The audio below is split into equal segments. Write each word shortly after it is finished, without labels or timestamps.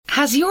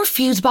Has your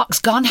fuse box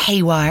gone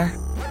haywire?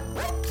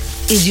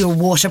 Is your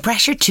water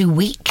pressure too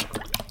weak?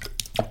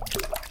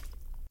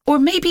 Or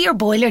maybe your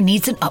boiler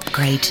needs an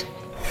upgrade.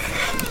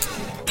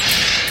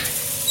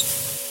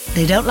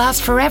 They don't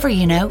last forever,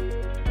 you know.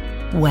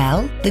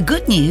 Well, the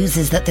good news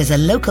is that there's a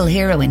local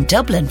hero in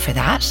Dublin for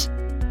that.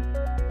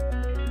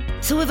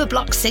 So if a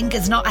block sink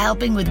is not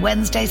helping with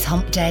Wednesday's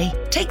hump day,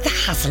 take the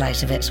hassle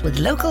out of it with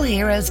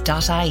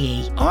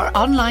localheroes.ie. Our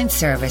online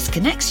service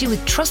connects you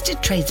with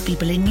trusted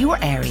tradespeople in your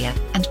area,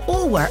 and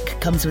all work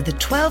comes with a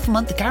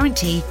 12-month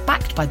guarantee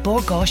backed by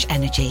Bord Gáis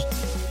Energy.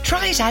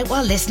 Try it out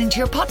while listening to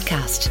your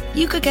podcast.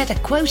 You could get a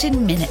quote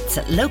in minutes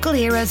at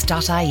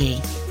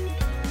localheroes.ie.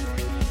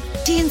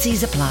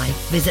 T&Cs apply.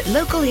 Visit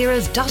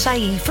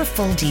localheroes.ie for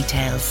full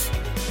details.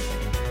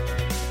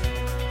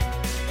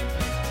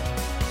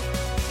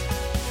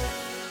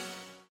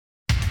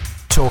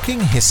 Talking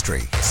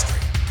History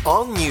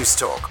on News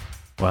Talk.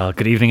 Well,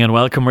 good evening and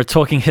welcome. We're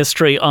talking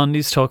history on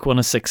News Talk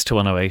 106 to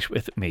 108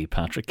 with me,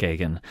 Patrick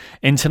Gagan.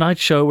 In tonight's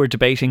show, we're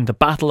debating the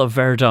Battle of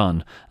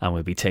Verdun, and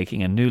we'll be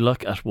taking a new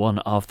look at one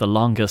of the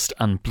longest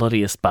and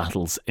bloodiest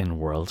battles in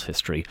world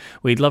history.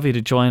 We'd love you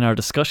to join our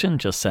discussion.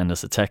 Just send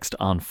us a text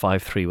on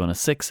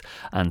 53106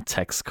 and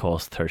text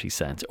cost 30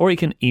 cents. Or you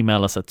can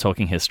email us at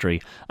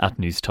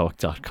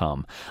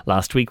talkinghistory@newstalk.com.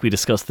 Last week, we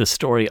discussed the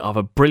story of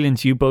a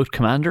brilliant U-boat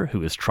commander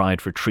who was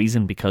tried for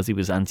treason because he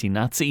was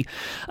anti-Nazi,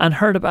 and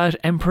heard about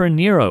Emperor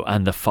Nero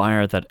and the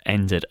fire that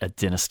ended a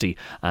dynasty,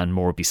 and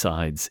more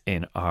besides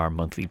in our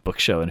monthly book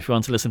show. And if you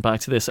want to listen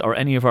back to this or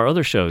any of our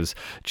other shows,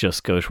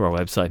 just go to our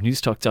website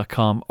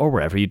newstalk.com or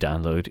wherever you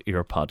download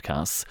your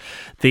podcasts.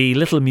 The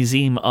Little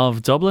Museum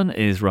of Dublin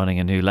is running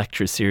a new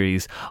lecture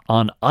series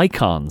on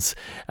icons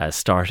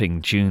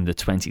starting June the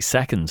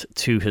 22nd.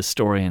 Two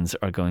historians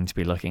are going to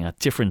be looking at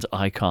different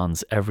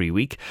icons every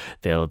week.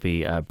 They'll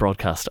be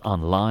broadcast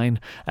online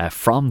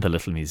from the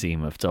Little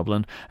Museum of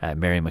Dublin.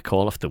 Mary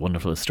McAuliffe, the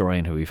wonderful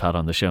historian who we've had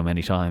on the show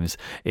many times,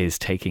 is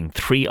taking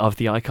 3 of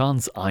the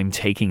icons. I'm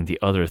taking the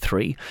other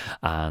 3,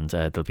 and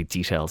there'll be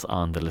details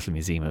on the Little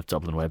Museum of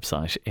Dublin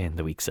website in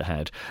the weeks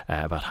ahead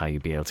about how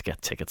you'll be able to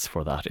get tickets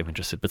for that if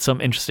interested. But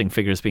some interesting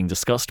figures being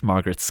discussed: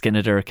 Margaret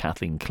Skinner,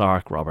 Kathleen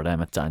Clark, Robert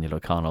Emmett, Daniel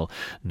O'Connell,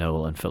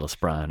 Noel and Phyllis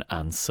Brown,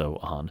 and so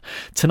on.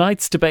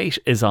 Tonight's debate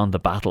is on the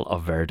Battle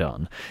of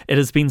Verdun. It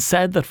has been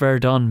said that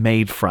Verdun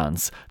made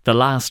France, the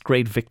last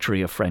great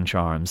victory of French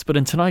arms, but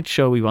in tonight's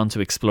show we want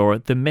to explore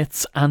the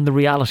myths and the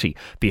reality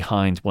behind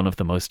one of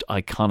the most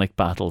iconic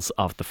battles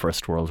of the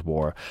First World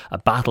War, a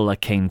battle that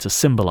came to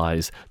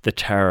symbolise the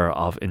terror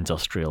of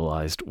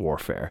industrialised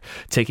warfare.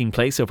 Taking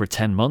place over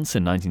 10 months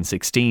in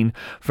 1916,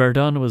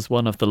 Verdun was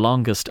one of the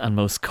longest and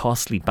most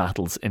costly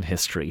battles in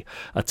history,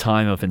 a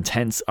time of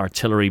intense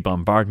artillery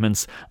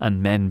bombardments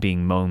and men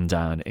being mown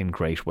down in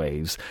great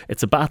waves.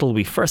 It's a battle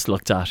we first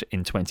looked at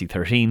in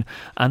 2013,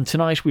 and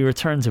tonight we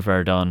return to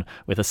Verdun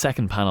with a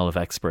second panel of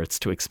experts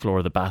to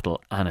explore the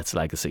battle and its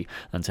legacy.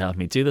 And to help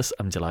me do this,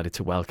 I'm delighted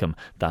to welcome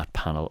that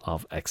panel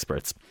of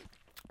experts.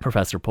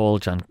 Professor Paul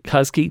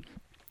Jankowski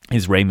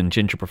is Raymond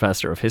Ginger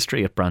Professor of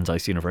History at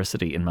Brandeis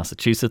University in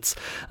Massachusetts,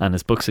 and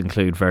his books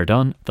include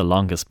Verdun, The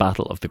Longest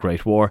Battle of the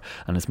Great War,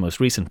 and his most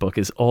recent book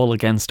is All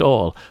Against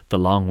All, The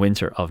Long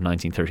Winter of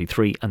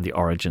 1933 and the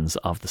Origins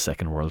of the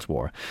Second World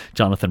War.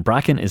 Jonathan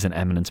Bracken is an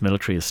eminent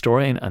military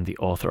historian and the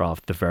author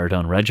of The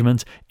Verdun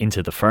Regiment,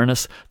 Into the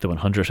Furnace, the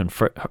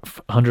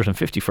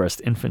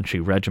 151st Infantry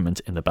Regiment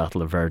in the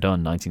Battle of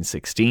Verdun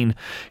 1916.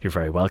 You're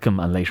very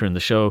welcome, and later in the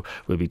show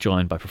we'll be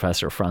joined by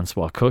Professor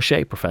Francois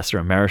Cochet, Professor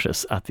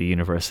Emeritus at the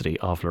University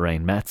of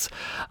Lorraine Metz,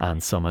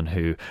 and someone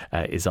who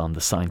is on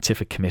the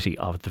scientific committee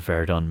of the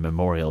Verdun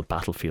Memorial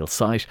Battlefield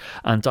Site,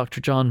 and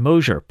Dr. John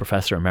Mosier,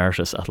 Professor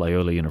Emeritus at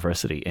Loyola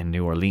University in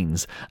New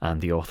Orleans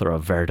and the author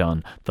of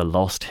Verdun, The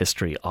Lost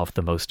History of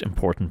the Most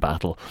Important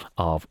Battle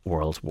of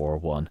World War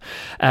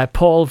I.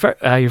 Paul,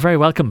 you're very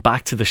welcome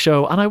back to the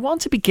show, and I want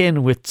to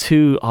begin with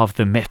 2 of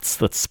the myths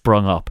that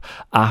sprung up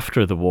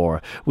after the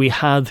war. We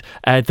had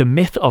the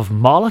myth of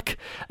Moloch,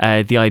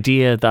 the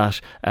idea that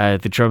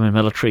the German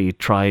military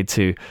tried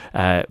to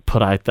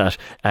put out that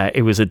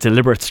it was a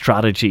deliberate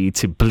strategy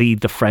to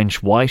bleed the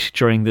French white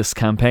during this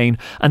campaign.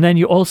 And then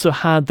you also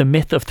had the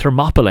myth of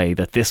Thermopylae,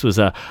 that this was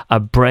a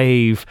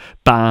brave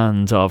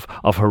band of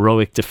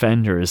heroic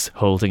defenders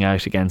holding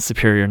out against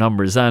superior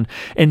numbers. And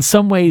in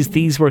some ways,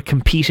 these were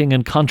competing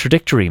and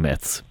contradictory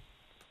myths.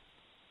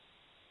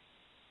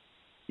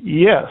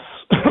 Yes.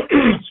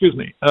 Excuse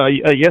me.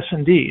 Yes,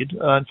 indeed.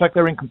 In fact,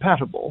 they're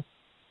incompatible.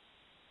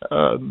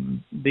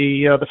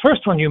 The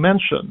first one you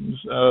mentioned,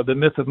 the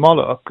myth of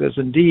Moloch, is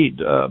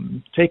indeed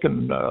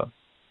taken.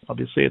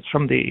 Obviously, it's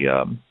from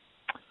the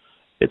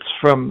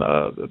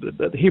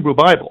Hebrew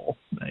Bible,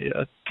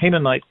 a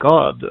Canaanite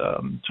god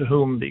to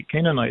whom the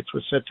Canaanites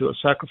were said to have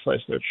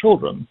sacrificed their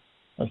children,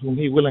 whom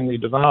he willingly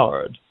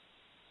devoured.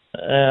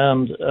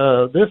 And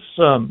this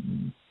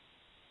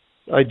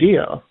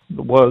idea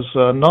was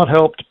not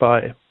helped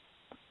by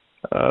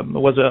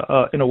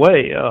in a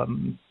way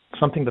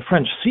something the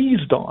French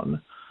seized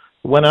on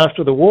when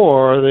after the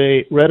war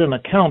they read an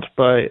account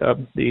by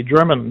the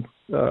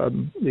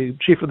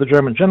chief of the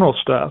German General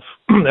Staff,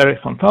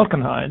 Erich von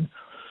Falkenhayn,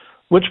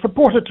 which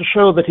purported to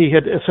show that he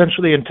had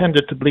essentially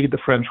intended to bleed the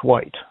French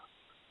white.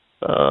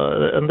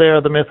 And there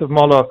the myth of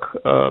Moloch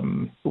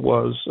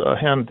was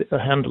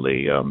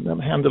handily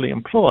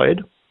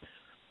employed.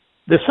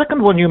 The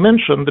second one you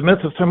mentioned, the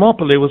myth of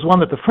Thermopylae, was one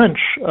that the French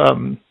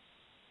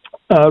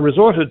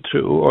resorted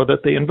to, or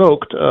that they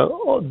invoked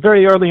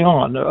very early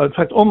on. In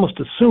fact, almost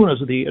as soon as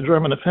the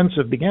German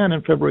offensive began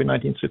in February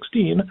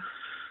 1916.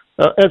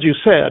 As you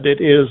said, it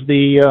is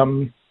the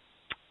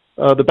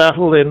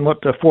battle in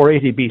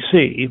 480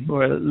 BC,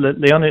 where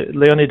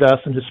Leonidas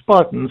and his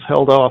Spartans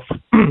held off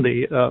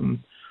the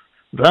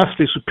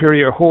vastly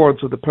superior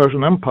hordes of the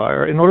Persian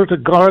Empire in order to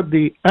guard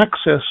the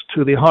access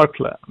to the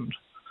heartland.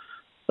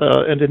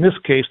 And in this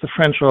case, the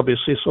French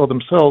obviously saw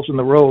themselves in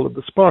the role of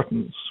the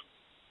Spartans.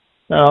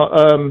 Now,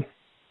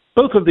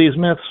 both of these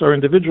myths are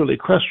individually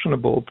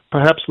questionable.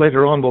 Perhaps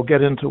later on we'll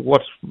get into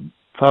what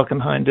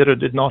Falkenhayn did or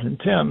did not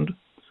intend.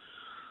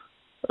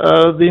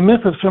 The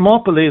myth of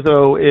Thermopylae,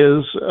 though,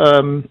 is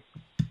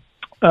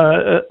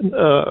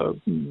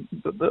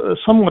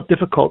somewhat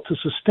difficult to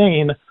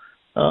sustain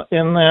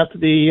in that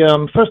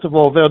first of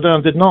all,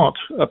 Verdun did not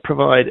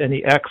provide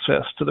any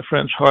access to the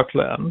French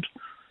heartland.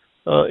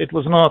 It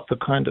was not the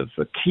kind of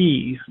a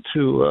key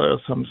to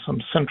some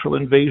central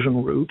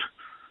invasion route.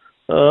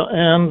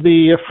 And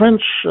the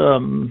French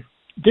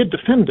did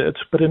defend it,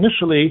 but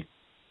initially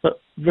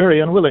very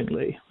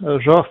unwillingly.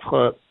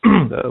 Joffre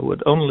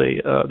would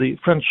only,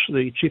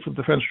 the chief of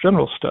the French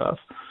General Staff,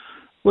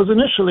 was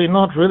initially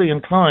not really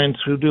inclined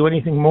to do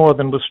anything more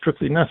than was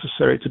strictly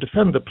necessary to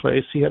defend the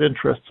place. He had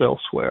interests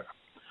elsewhere.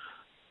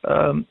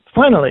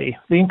 Finally,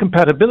 the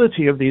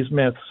incompatibility of these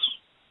myths.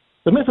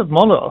 The myth of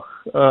Moloch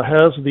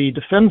has the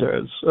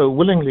defenders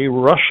willingly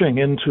rushing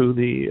into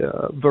the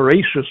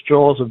voracious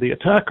jaws of the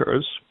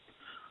attackers,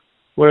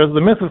 whereas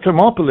the myth of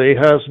Thermopylae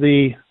has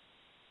the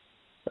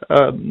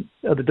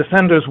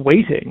defenders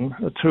waiting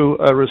to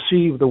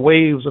receive the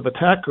waves of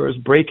attackers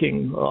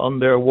breaking on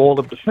their wall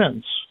of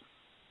defense.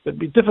 It'd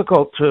be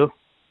difficult to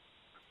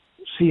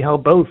see how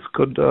both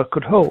could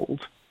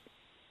hold.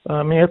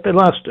 Yet they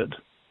lasted.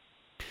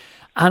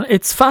 And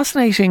it's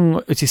fascinating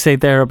what you say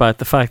there about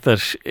the fact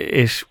that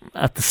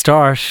at the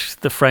start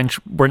the French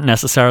weren't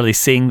necessarily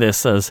seeing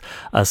this as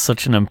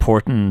such an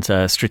important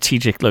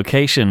strategic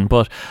location,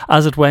 but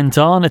as it went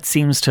on, it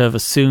seems to have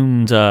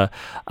assumed an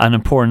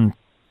important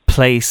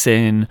place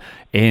in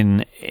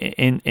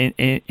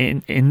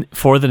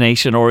for the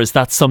nation. Or is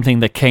that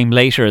something that came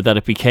later, that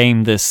it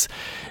became this?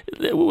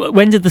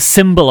 When did the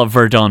symbol of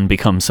Verdun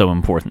become so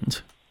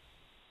important?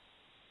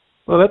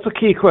 Well, that's a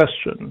key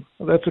question.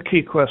 In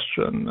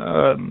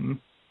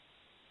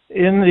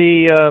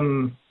the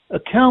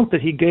account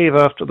that he gave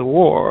after the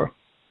war,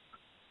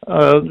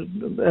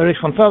 Erich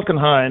von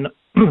Falkenhayn,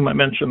 whom I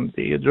mentioned,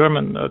 the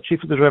German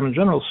chief of the German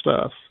General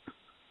Staff,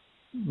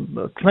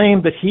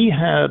 claimed that he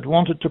had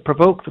wanted to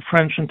provoke the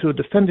French into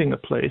defending a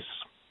place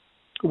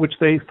which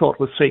they thought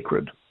was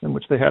sacred and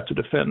which they had to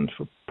defend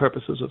for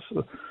purposes of,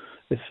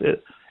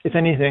 if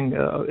anything,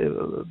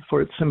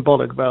 for its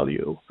symbolic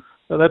value.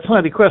 That's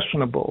highly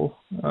questionable.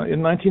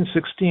 In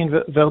 1916,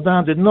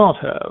 Verdun did not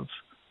have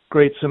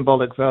great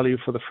symbolic value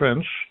for the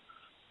French.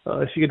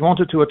 If he had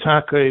wanted to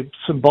attack a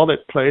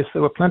symbolic place,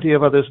 there were plenty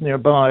of others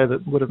nearby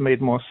that would have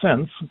made more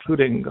sense,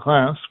 including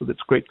Reims with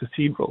its great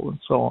cathedral and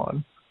so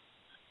on.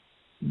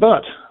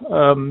 But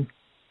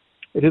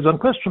it is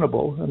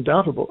unquestionable,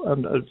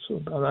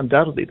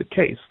 undoubtedly the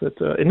case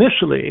that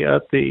initially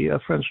at the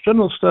French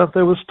General Staff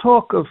there was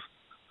talk of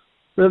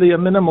really a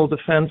minimal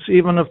defense,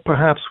 even of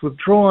perhaps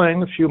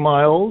withdrawing a few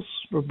miles,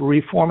 or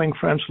reforming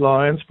French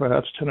lines,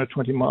 perhaps 10 or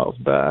 20 miles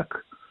back.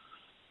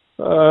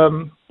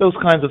 Those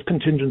kinds of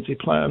contingency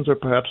plans are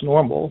perhaps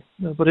normal,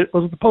 but it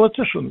was the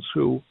politicians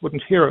who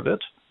wouldn't hear of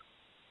it.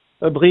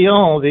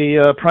 Briand,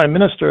 the prime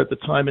minister at the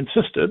time,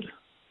 insisted,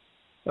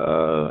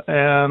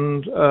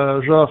 and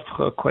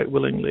Joffre quite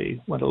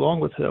willingly went along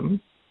with him.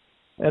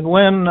 And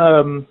when,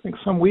 I think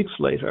some weeks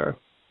later,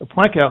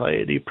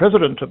 Poincaré, the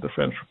president of the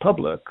French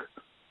Republic,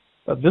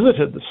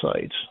 visited the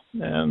site,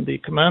 and the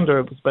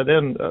commander was by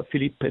then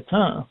Philippe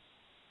Pétain,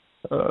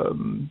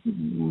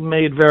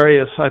 made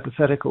various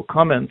hypothetical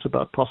comments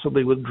about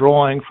possibly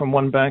withdrawing from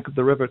one bank of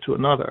the river to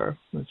another.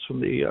 That's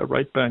from the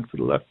right bank to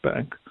the left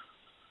bank.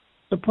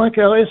 But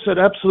Poincaré said,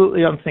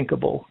 absolutely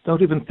unthinkable.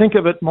 Don't even think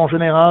of it, mon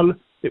général.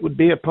 It would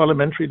be a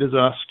parliamentary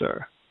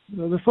disaster.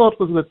 The thought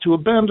was that to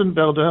abandon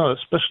Verdun,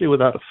 especially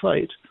without a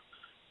fight,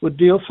 would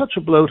deal such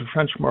a blow to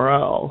French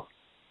morale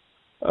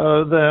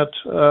that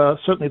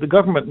certainly the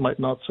government might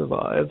not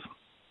survive,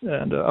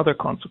 and other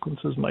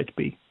consequences might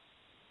be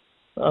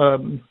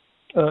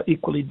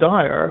equally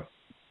dire.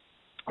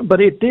 But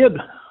it did,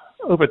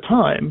 over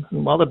time,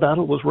 and while the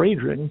battle was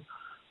raging,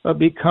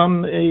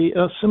 become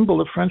a symbol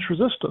of French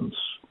resistance,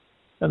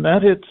 and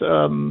that it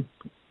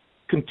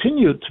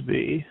continued to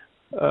be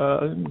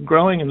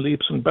growing in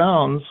leaps and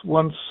bounds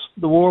once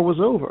the war was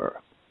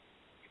over.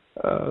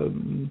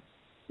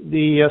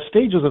 The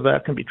stages of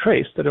that can be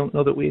traced. I don't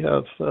know that we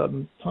have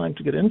time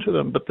to get into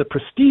them, but the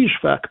prestige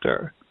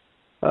factor,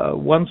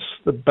 once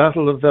the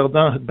Battle of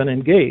Verdun had been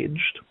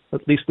engaged,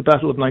 at least the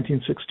Battle of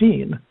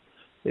 1916,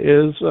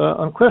 is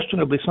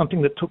unquestionably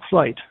something that took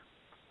flight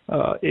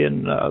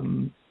in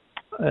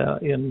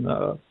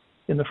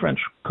the French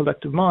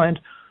collective mind,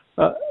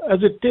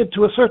 as it did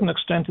to a certain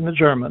extent in the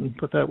German,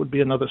 but that would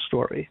be another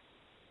story.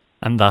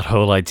 And that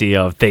whole idea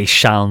of they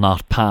shall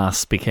not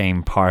pass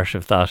became part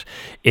of that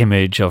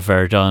image of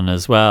Verdun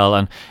as well.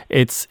 And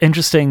it's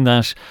interesting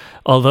that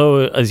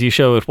although, as you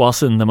show, it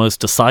wasn't the most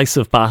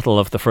decisive battle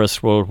of the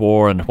First World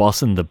War and it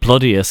wasn't the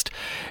bloodiest,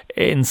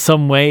 in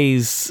some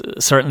ways,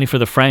 certainly for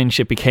the French,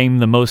 it became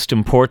the most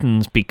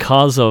important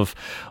because of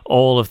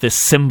all of this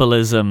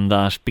symbolism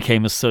that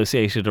became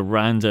associated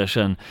around it,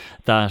 and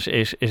that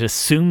it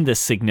assumed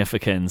this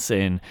significance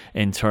in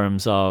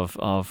terms of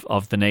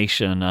the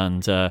nation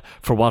and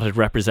for what it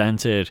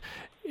represented,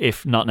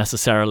 if not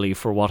necessarily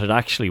for what it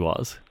actually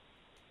was.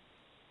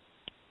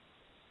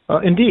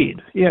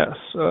 Indeed, yes.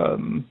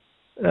 And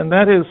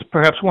that is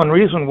perhaps one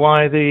reason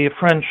why the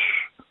French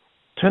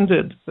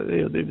tended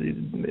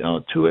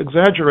to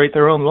exaggerate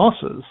their own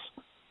losses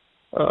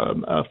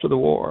after the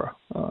war.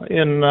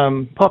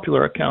 In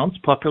popular accounts,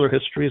 popular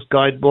histories,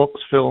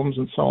 guidebooks, films,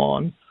 and so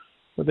on,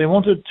 they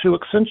wanted to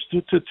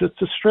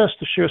stress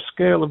the sheer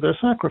scale of their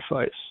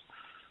sacrifice.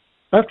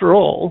 After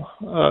all,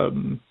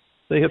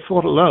 they had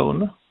fought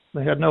alone.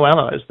 They had no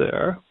allies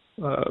there.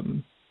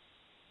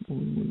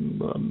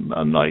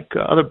 Unlike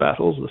other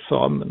battles, the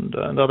Somme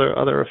and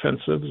other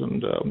offensives,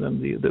 and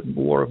then the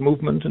War of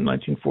Movement in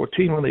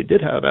 1914, when they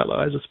did have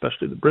allies,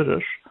 especially the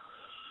British.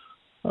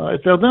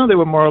 At Verdun, they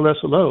were more or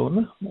less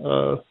alone.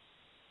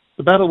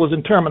 The battle was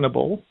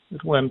interminable.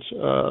 It went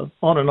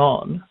on and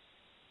on.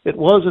 It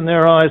was, in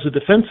their eyes, a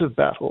defensive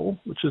battle,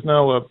 which is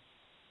now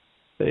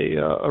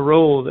a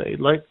role they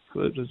like,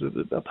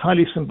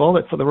 highly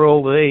symbolic for the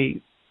role they,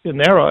 in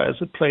their eyes,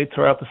 had played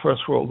throughout the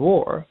First World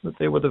War, that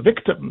they were the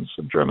victims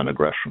of German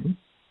aggression.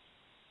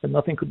 And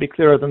nothing could be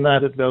clearer than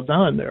that at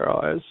Verdun in their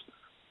eyes.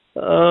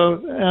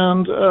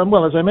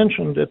 Well, as I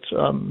mentioned,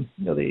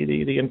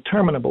 the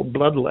interminable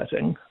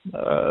bloodletting.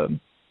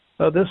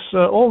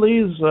 All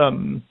these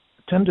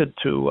tended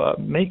to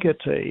make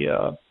it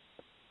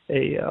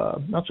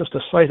not just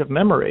a site of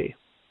memory,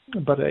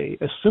 but a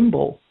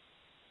symbol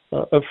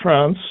of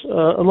France,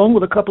 along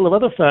with a couple of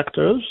other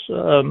factors.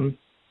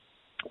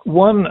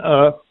 One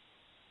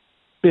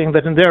being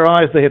that in their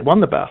eyes they had won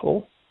the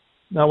battle.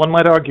 Now one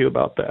might argue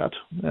about that,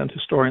 and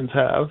historians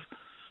have,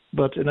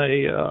 but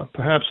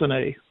perhaps in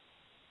an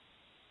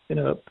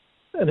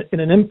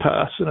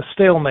impasse, in a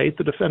stalemate,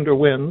 the defender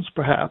wins.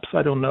 Perhaps,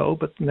 I don't know,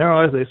 but in their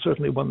eyes they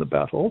certainly won the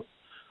battle.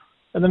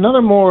 And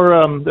another more,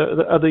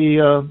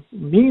 the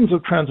means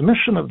of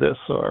transmission of this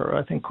are,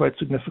 I think, quite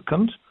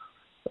significant.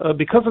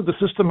 Because of the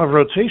system of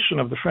rotation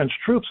of the French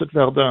troops at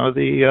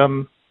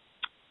Verdun,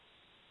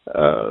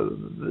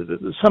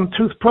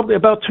 probably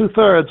about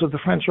 2/3 of the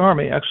French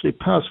army actually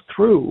passed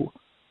through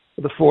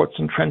the forts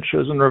and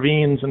trenches and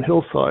ravines and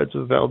hillsides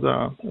of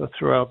Verdun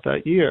throughout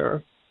that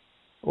year,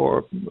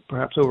 or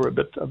perhaps over a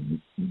bit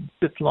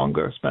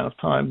longer span of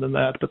time than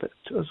that, but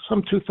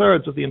some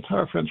 2/3 of the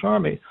entire French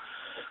army.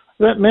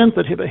 That meant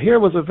that here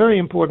was a very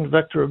important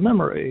vector of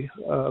memory,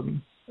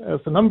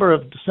 as the number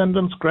of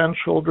descendants,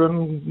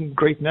 grandchildren,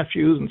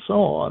 great-nephews, and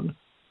so on,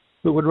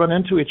 who would run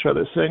into each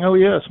other saying, "Oh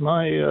yes,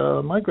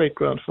 my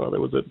great-grandfather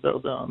was at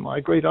Verdun, my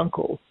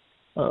great-uncle."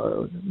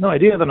 No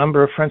idea the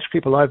number of French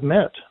people I've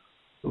met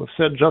who have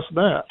said just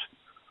that.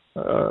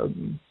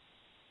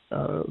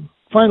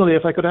 Finally,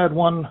 if I could add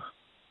one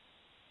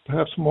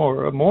perhaps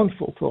more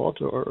mournful thought,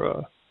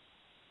 or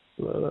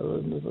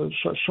a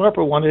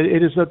sharper one,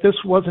 it is that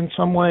this was in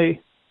some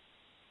way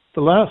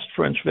the last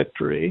French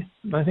victory.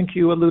 And I think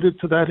you alluded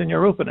to that in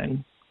your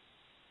opening.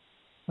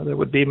 There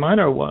would be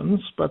minor ones,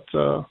 but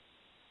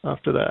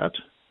after that,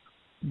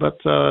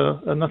 but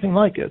nothing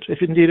like it,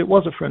 if indeed it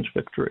was a French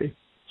victory.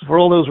 So for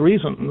all those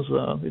reasons,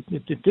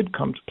 it did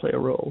come to play a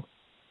role.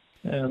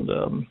 And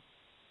it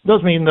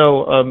does mean,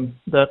 though,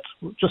 that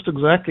just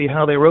exactly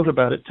how they wrote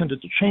about it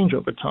tended to change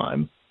over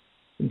time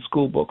in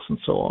school books and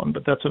so on,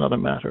 but that's another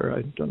matter.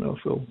 I don't know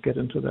if we'll get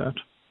into that.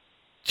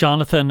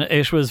 Jonathan,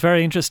 it was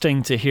very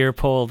interesting to hear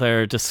Paul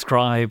there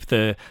describe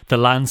the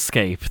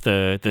landscape,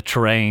 the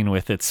terrain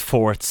with its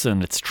forts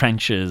and its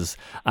trenches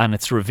and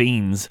its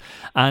ravines.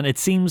 And it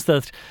seems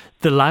that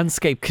the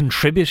landscape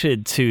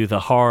contributed to the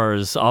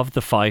horrors of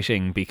the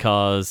fighting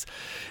because,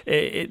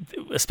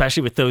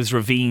 especially with those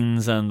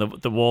ravines and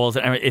the walls,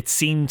 it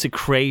seemed to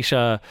create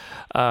a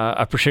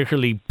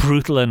particularly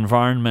brutal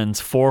environment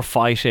for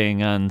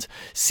fighting, and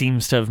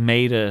seems to have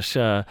made it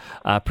a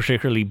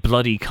particularly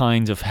bloody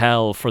kind of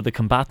hell for the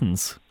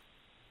combatants.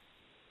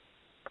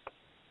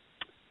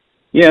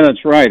 Yeah,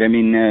 that's right. I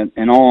mean,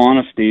 in all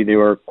honesty, they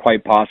were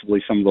quite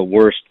possibly some of the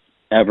worst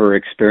ever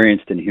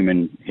experienced in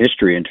human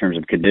history in terms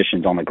of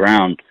conditions on the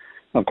ground.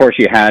 Of course,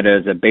 you had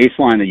as a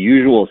baseline the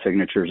usual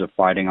signatures of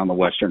fighting on the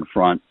Western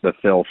Front: the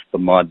filth, the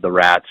mud, the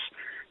rats,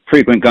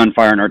 frequent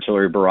gunfire and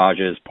artillery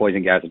barrages,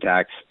 poison gas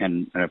attacks,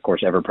 and of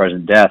course,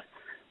 ever-present death.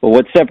 But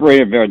what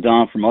separated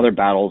Verdun from other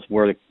battles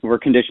were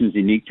conditions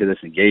unique to this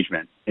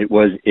engagement. It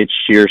was its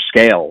sheer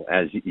scale,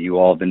 as you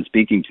all have been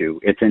speaking to,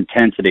 its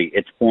intensity,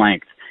 its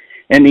length,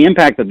 and the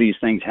impact that these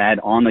things had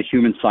on the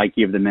human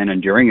psyche of the men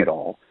enduring it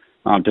all.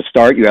 To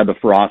start, you had the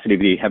ferocity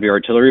of the heavy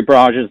artillery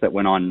barrages that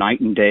went on night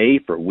and day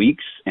for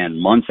weeks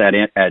and months at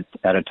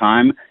a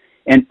time,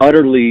 and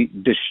utterly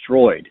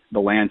destroyed the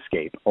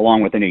landscape,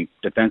 along with any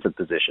defensive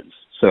positions.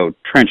 So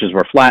trenches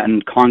were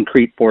flattened,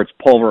 concrete forts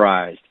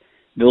pulverized,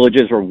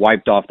 villages were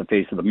wiped off the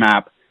face of the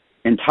map,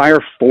 entire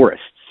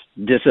forests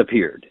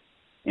disappeared.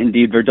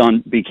 Indeed,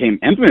 Verdun became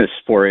infamous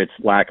for its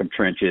lack of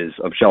trenches,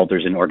 of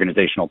shelters, and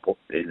organizational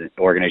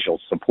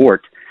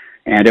support.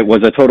 And it was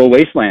a total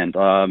wasteland,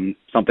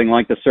 something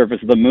like the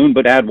surface of the moon,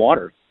 but add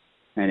water.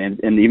 And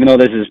even though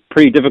this is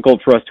pretty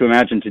difficult for us to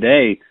imagine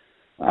today,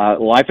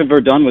 life in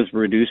Verdun was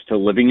reduced to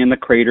living in the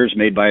craters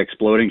made by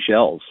exploding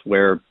shells,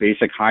 where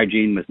basic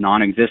hygiene was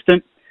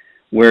non-existent,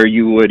 where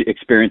you would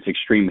experience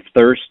extreme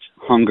thirst,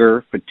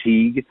 hunger,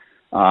 fatigue,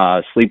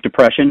 sleep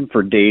depression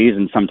for days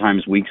and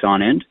sometimes weeks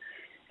on end.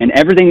 And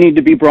everything needed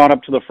to be brought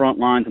up to the front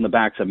lines and the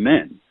backs of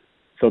men.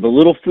 So the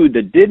little food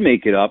that did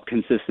make it up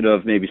consisted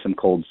of maybe some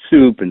cold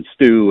soup and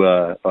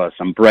stew,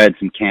 some bread,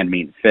 some canned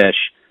meat and fish.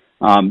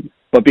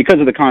 But because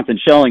of the constant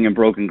shelling and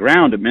broken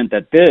ground, it meant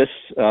that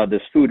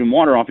this food and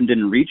water often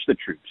didn't reach the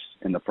troops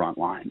in the front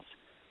lines.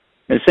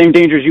 The same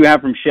dangers you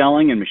have from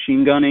shelling and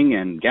machine gunning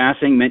and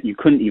gassing meant you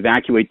couldn't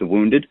evacuate the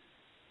wounded.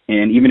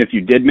 And even if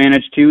you did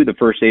manage to, the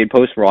first aid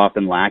posts were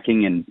often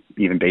lacking in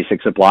even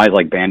basic supplies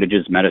like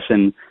bandages,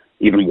 medicine,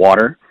 even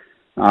water.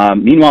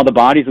 Meanwhile, the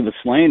bodies of the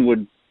slain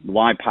would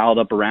lie piled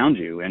up around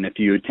you. And if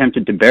you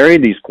attempted to bury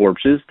these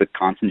corpses, the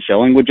constant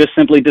shelling would just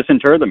simply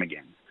disinter them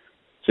again.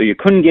 So you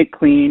couldn't get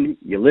clean.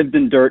 You lived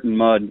in dirt and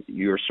mud.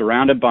 You were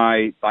surrounded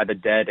by the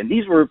dead. And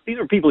these were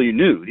people you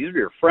knew. These were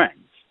your friends.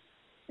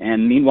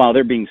 And meanwhile,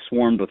 they're being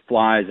swarmed with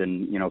flies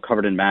and,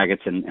 covered in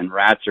maggots, and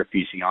rats are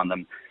feasting on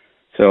them.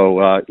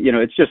 So,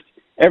 it's just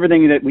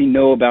everything that we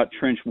know about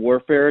trench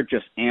warfare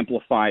just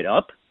amplified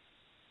up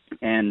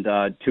and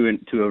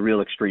to a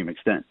real extreme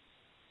extent.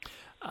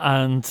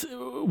 And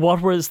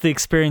what was the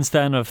experience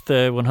then of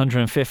the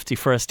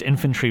 151st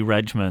Infantry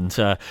Regiment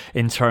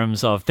in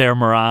terms of their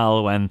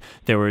morale when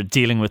they were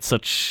dealing with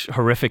such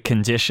horrific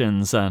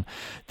conditions and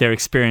their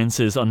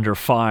experiences under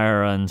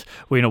fire, and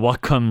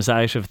what comes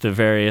out of the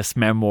various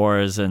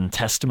memoirs and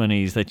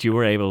testimonies that you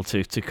were able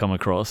to come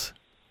across?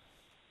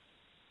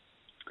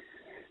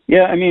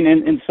 Yeah, I mean,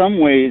 in some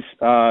ways,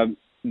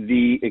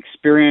 the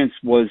experience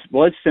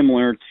was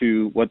similar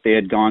to what they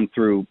had gone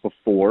through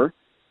before.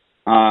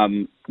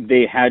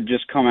 They had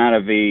just come out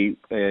of a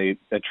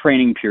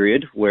training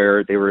period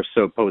where they were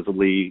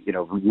supposedly,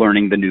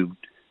 learning the new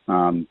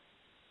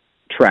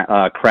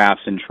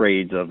crafts and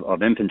trades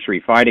of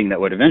infantry fighting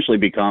that would eventually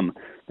become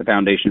the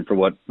foundation for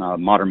what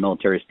modern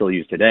military still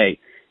use today.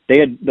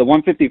 The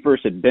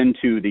 151st had been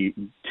to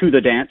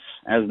the dance,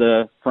 as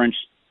the French,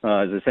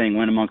 as the saying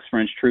went amongst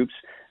French troops.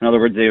 In other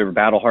words, they were a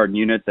battle-hardened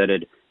unit that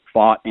had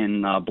fought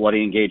in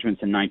bloody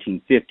engagements in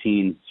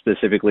 1915,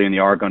 specifically in the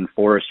Argonne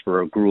Forest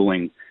for a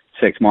grueling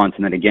 6 months,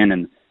 and then again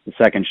in the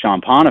Second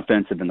Champagne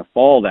Offensive in the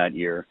fall that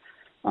year.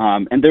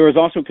 And there was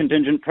also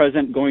contingent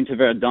present going to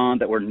Verdun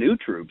that were new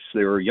troops.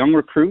 They were young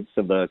recruits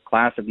of the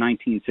class of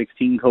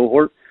 1916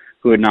 cohort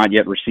who had not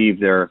yet received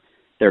their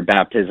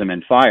baptism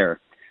in fire.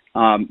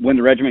 When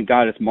the regiment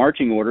got its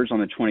marching orders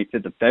on the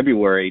 25th of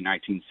February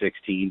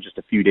 1916, just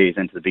a few days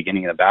into the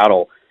beginning of the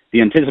battle,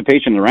 the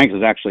anticipation in the ranks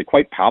was actually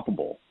quite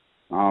palpable.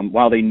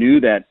 While they knew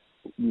that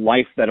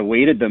life that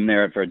awaited them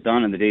there at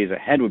Verdun in the days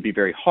ahead would be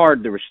very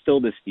hard, there was still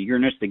this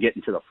eagerness to get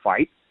into the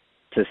fight,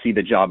 to see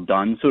the job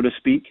done, so to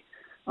speak,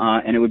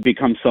 and it would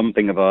become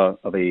something of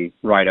a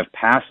rite of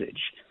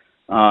passage.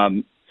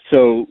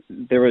 So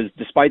there was,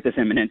 despite this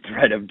imminent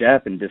threat of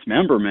death and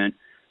dismemberment,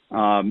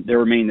 there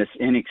remained this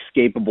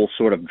inescapable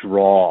sort of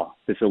draw,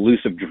 this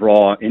elusive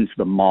draw into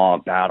the maw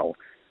of battle.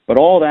 But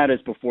all that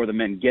is before the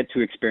men get to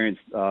experience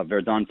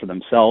Verdun for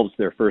themselves,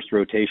 their first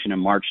rotation in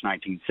March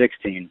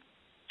 1916,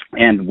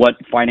 and what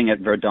fighting at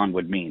Verdun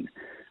would mean.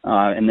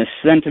 And this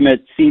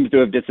sentiment seems to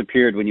have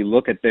disappeared when you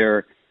look at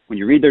when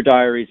you read their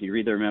diaries, you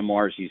read their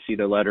memoirs, you see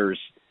their letters,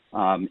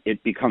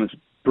 it becomes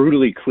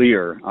brutally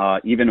clear,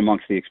 even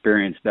amongst the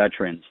experienced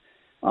veterans,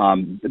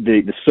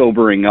 the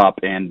sobering up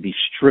and the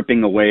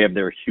stripping away of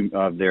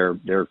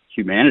their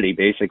humanity,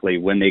 basically,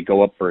 when they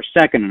go up for a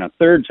second and a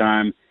third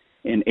time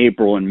in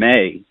April and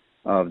May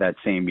of that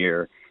same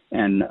year.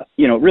 And,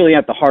 really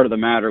at the heart of the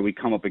matter, we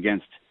come up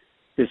against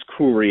this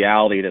cruel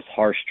reality, this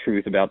harsh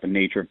truth about the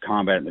nature of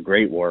combat in the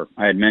Great War.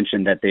 I had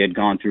mentioned that they had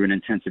gone through an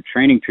intensive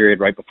training period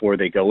right before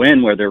they go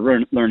in, where they're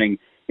learning,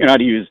 how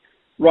to use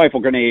rifle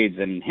grenades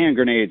and hand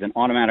grenades and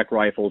automatic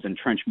rifles and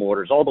trench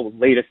mortars, all the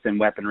latest in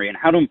weaponry, and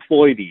how to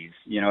employ these,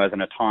 as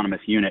an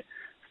autonomous unit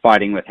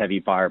fighting with heavy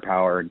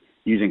firepower and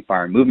using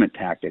fire movement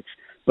tactics.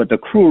 But the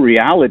cruel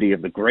reality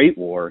of the Great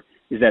War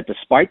is that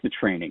despite the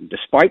training,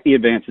 despite the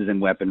advances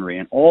in weaponry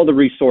and all the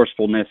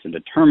resourcefulness and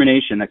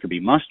determination that could be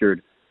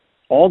mustered,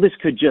 all this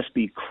could just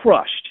be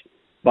crushed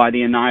by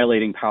the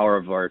annihilating power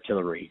of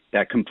artillery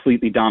that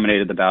completely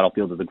dominated the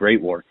battlefield of the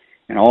Great War.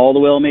 And all the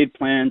well-made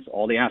plans,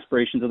 all the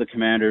aspirations of the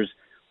commanders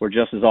were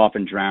just as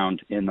often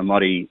drowned in the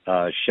muddy,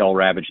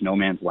 shell-ravaged no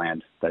man's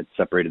land that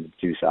separated the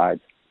two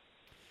sides.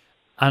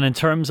 And in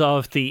terms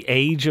of the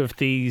age of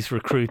these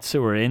recruits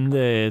who were in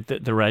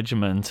the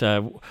regiment,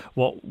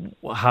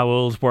 how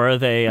old were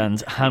they,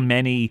 and how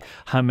many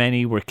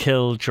were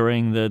killed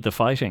during the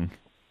fighting?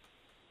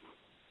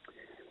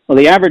 Well,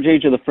 the average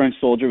age of the French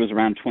soldier was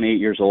around 28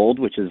 years old,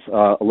 which is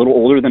a little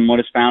older than what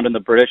is found in the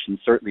British and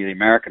certainly the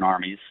American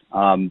armies.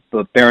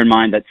 But bear in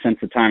mind that since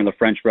the time of the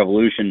French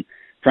Revolution,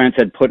 France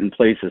had put in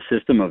place a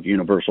system of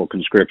universal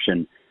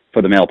conscription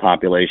for the male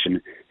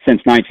population.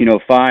 Since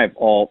 1905,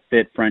 all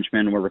fit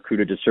Frenchmen were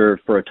recruited to serve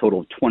for a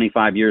total of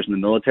 25 years in the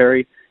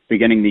military,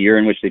 beginning the year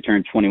in which they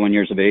turned 21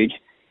 years of age.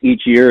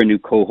 Each year, a new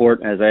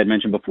cohort, as I had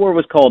mentioned before,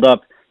 was called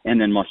up and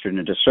then mustered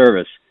into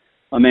service.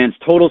 A man's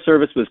total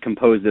service was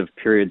composed of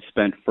periods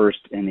spent first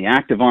in the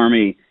active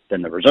army,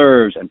 then the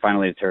reserves, and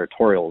finally the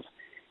territorials.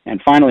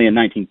 And finally, in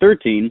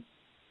 1913,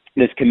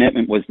 this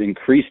commitment was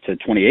increased to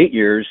 28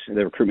 years.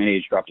 The recruitment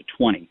age dropped to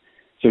 20.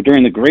 So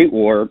during the Great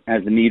War,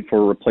 as the need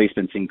for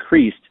replacements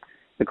increased,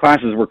 the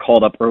classes were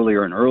called up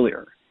earlier and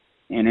earlier.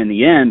 And in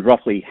the end,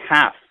 roughly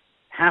half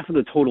of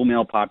the total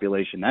male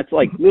population, that's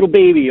like little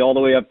baby all the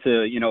way up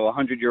to, a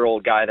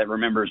 100-year-old guy that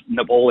remembers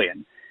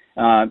Napoleon.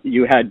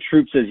 You had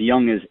troops as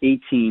young as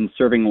 18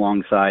 serving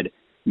alongside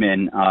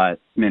men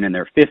in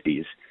their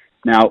 50s.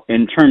 Now,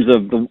 in terms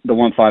of the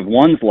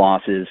 151's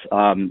losses,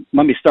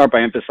 let me start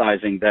by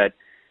emphasizing that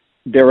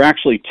there were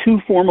actually two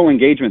formal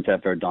engagements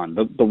at Verdun.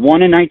 The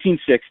one in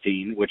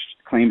 1916, which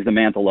claims the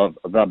mantle of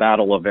the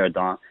Battle of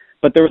Verdun,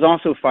 but there was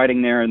also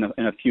fighting there in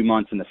a few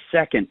months in the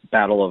second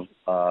Battle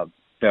of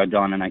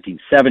Verdun in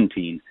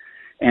 1917.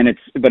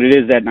 But it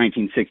is that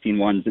 1916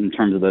 ones in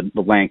terms of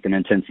the length and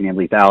intensity and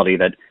lethality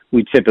that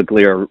we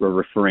typically are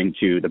referring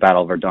to the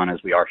Battle of Verdun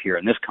as we are here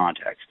in this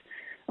context.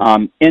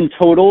 In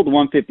total, the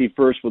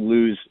 151st would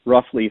lose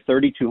roughly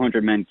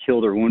 3,200 men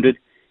killed or wounded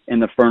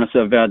in the furnace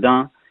of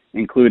Verdun,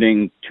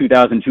 including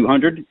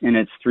 2,200 in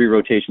its 3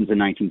 rotations in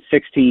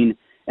 1916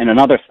 and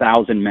another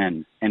 1,000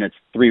 men in its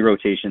 3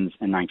 rotations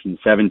in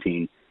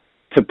 1917.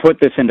 To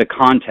put this into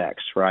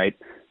context, right?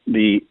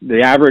 The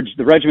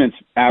regiment's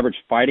average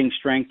fighting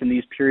strength in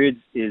these periods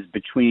is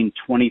between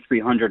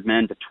 2,300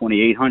 men to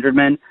 2,800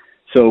 men.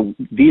 So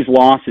these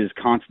losses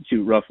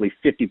constitute roughly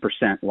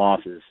 50%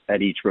 losses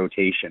at each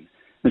rotation.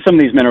 And some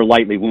of these men are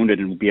lightly wounded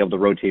and will be able to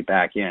rotate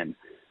back in.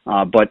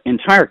 But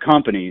entire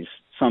companies,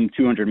 some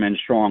 200 men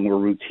strong, were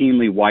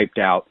routinely wiped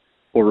out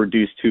or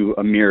reduced to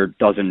a mere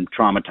dozen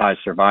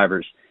traumatized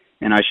survivors.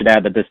 And I should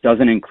add that this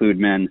doesn't include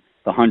men,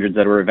 the hundreds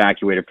that were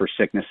evacuated for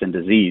sickness and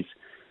disease.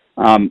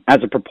 As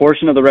a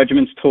proportion of the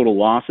regiment's total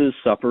losses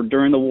suffered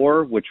during the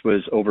war, which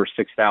was over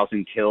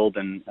 6,000 killed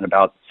and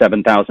about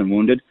 7,000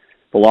 wounded,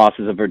 the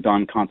losses of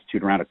Verdun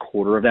constitute around a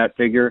quarter of that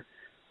figure.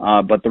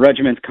 But the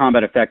regiment's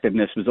combat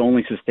effectiveness was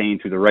only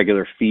sustained through the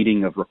regular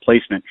feeding of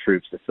replacement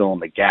troops to fill in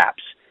the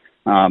gaps.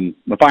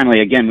 But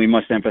finally, again, we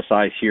must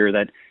emphasize here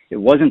that it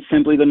wasn't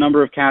simply the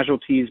number of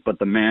casualties, but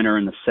the manner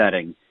and the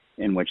setting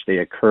in which they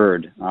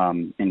incurred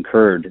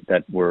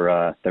that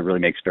really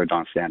makes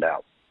Verdun stand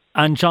out.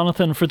 And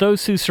Jonathan, for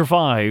those who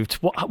survived,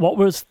 what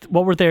was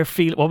their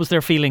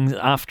feelings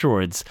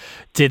afterwards?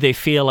 Did they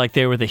feel like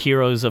they were the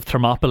heroes of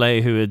Thermopylae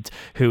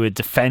who had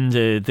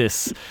defended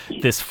this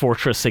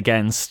fortress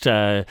against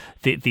the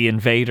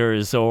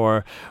invaders,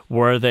 or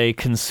were they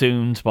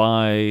consumed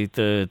by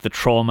the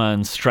trauma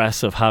and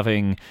stress of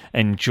having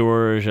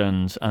endured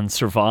and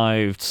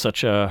survived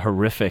such a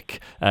horrific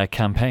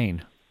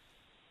campaign?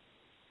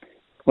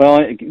 Well,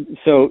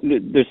 so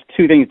there's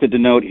two things to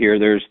denote here.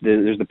 There's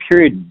the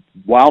period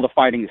while the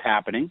fighting is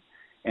happening,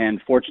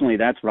 and fortunately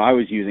that's what I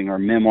was using, are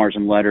memoirs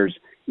and letters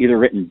either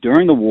written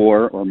during the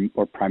war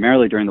or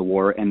primarily during the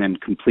war and then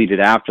completed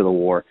after the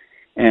war.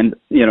 And,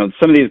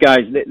 some of these guys,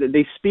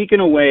 they speak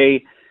in a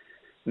way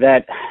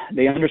that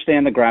they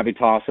understand the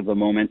gravitas of the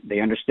moment.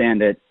 They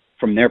understand that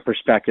from their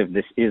perspective,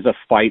 this is a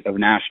fight of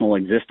national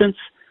existence.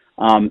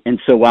 And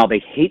so while they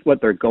hate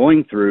what they're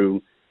going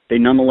through, they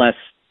nonetheless,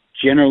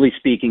 generally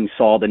speaking,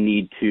 saw the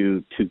need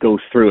to go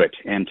through it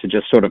and to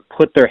just sort of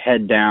put their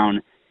head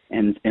down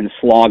and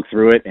slog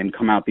through it and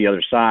come out the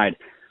other side.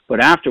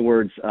 But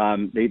afterwards,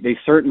 they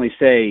certainly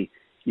say,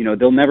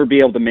 they'll never be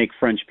able to make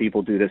French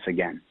people do this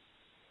again.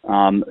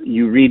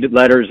 You read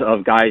letters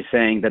of guys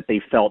saying that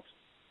they felt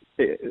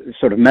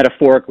sort of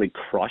metaphorically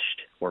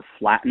crushed or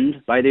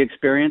flattened by the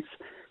experience.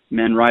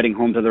 Men writing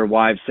home to their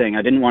wives saying,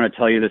 I didn't want to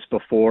tell you this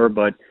before,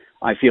 but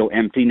I feel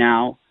empty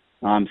now.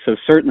 So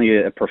certainly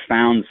a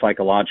profound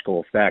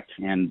psychological effect.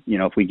 And,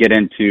 if we get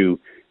into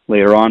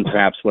later on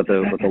perhaps what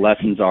the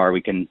lessons are,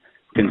 we can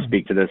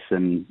speak to this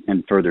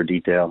in further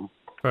detail.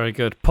 Very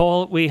good.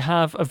 Paul, we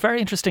have a very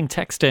interesting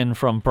text in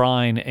from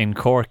Brian in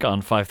Cork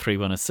on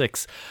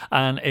 53106,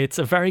 and it's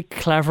a very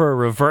clever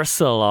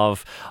reversal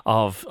of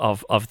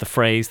the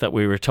phrase that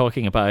we were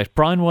talking about.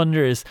 Brian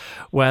wonders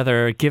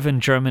whether, given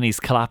Germany's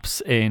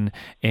collapse in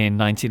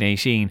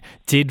 1918,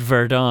 did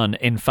Verdun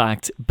in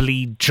fact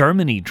bleed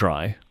Germany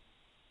dry?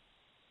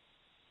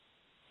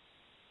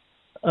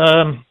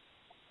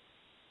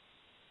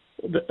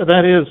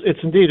 It's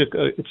indeed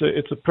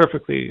it's a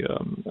perfectly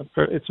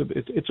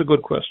it's a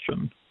good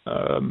question.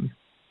 The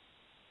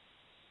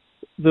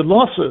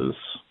losses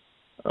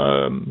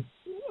on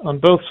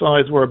both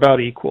sides were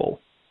about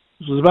equal.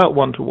 It was about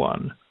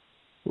 1-to-1,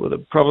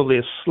 with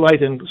probably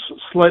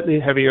slightly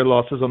heavier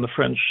losses on the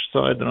French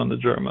side than on the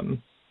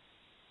German.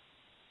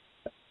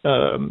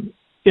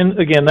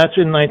 That's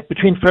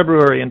between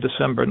February and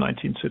December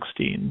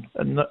 1916,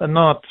 and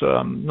not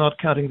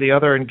counting the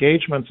other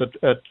engagements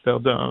at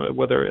Verdun,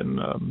 whether in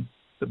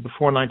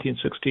before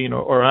 1916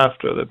 or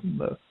after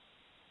the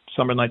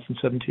summer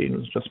 1917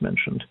 was just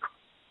mentioned.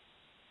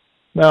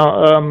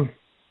 Now,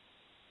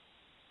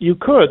 you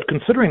could,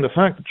 considering the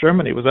fact that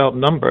Germany was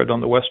outnumbered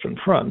on the Western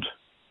Front,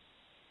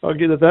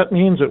 argue that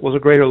means it was a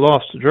greater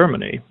loss to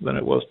Germany than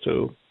it was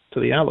to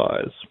the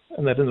Allies,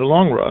 and that in the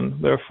long run,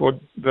 therefore,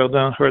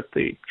 Verdun hurt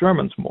the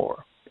Germans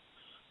more.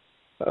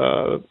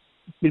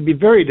 It'd be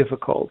very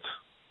difficult.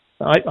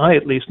 I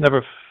at least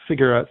never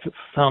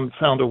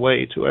found a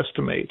way to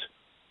estimate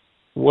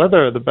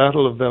whether the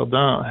Battle of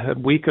Verdun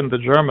had weakened the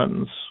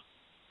Germans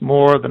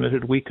more than it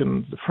had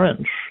weakened the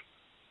French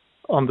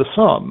on the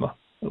Somme,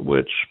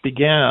 which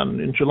began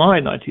in July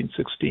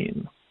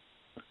 1916.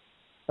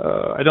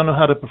 I don't know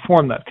how to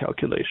perform that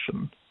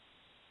calculation.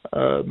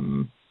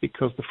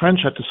 Because the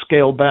French had to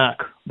scale back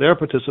their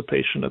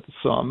participation at the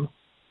Somme,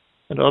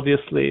 and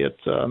obviously it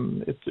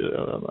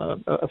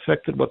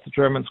affected what the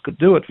Germans could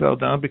do at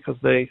Verdun, because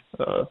they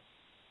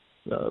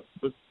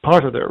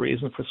part of their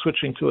reason for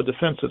switching to a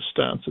defensive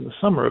stance in the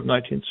summer of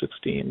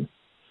 1916.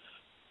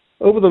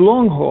 Over the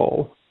long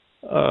haul,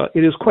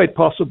 it is quite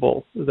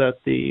possible that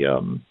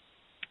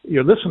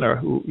your listener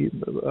who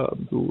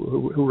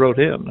wrote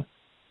in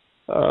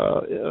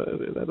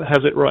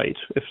has it right,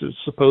 if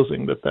it's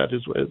supposing that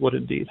is what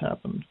indeed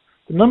happened.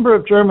 The number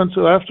of Germans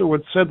who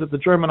afterwards said that the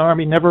German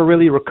army never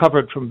really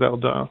recovered from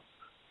Verdun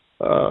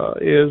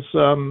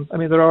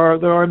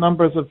there are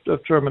numbers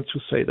of Germans who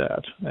say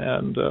that,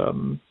 and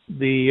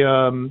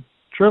the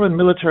German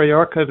military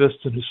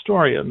archivists and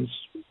historians,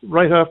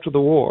 right after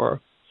the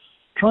war,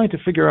 trying to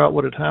figure out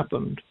what had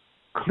happened,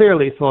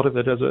 clearly thought of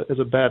it as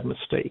a bad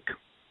mistake.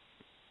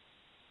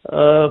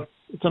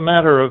 It's a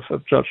matter of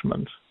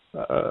judgment.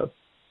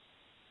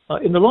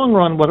 In the long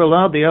run, what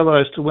allowed the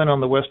Allies to win on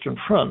the Western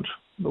Front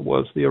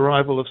was the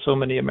arrival of so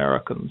many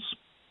Americans.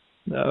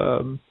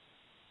 And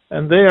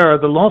there,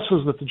 the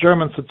losses that the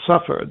Germans had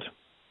suffered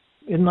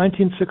in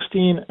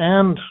 1916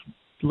 and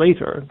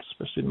later,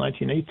 especially in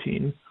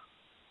 1918,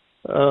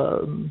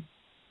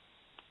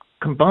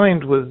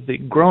 combined with the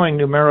growing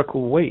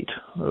numerical weight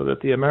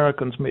that the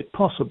Americans made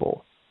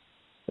possible,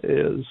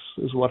 is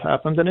what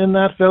happened. And in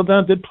that,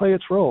 Verdun did play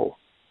its role,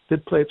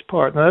 did play its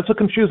part. Now, that's a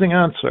confusing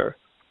answer,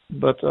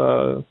 but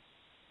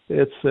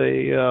it's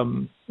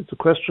a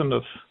question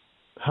of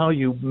how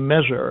you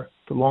measure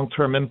the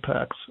long-term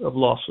impacts of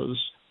losses.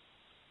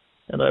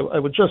 And I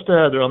would just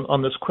add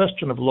on this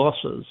question of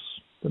losses,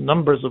 the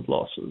numbers of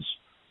losses,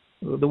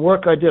 the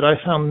work I did, I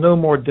found no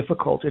more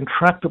difficult,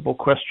 intractable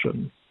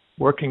question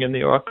working in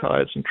the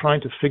archives and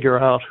trying to figure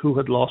out who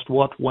had lost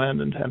what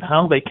when and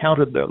how they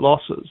counted their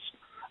losses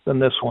than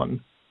this one.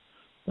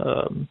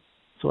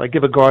 So I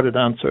give a guarded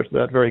answer to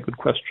that very good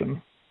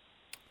question.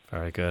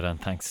 Very good, and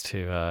thanks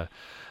to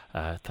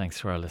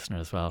our listener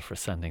as well for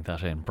sending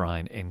that in,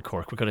 Brian in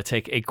Cork. We're going to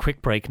take a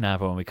quick break now,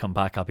 but when we come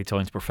back, I'll be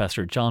talking to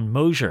Professor John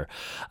Mosier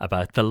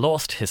about the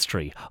lost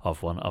history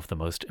of one of the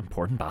most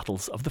important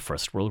battles of the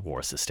First World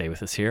War. So stay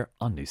with us here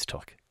on News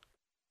Talk.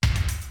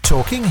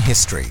 Talking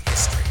History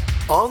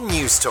on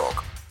News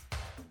Talk.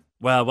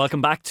 Well,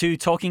 welcome back to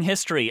Talking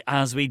History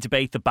as we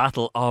debate the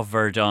Battle of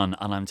Verdun,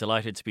 and I'm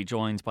delighted to be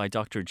joined by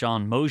Dr.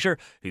 John Mosier,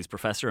 who's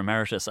Professor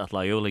Emeritus at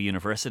Loyola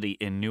University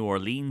in New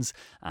Orleans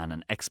and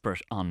an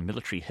expert on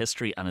military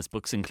history, and his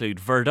books include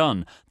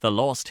Verdun, The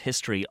Lost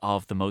History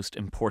of the Most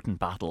Important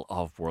Battle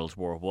of World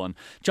War I.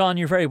 John,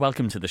 you're very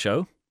welcome to the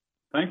show.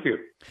 Thank you.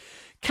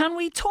 Can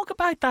we talk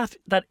about that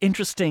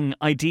interesting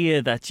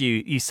idea that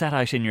you set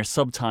out in your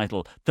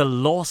subtitle, The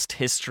Lost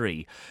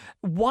History?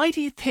 Why do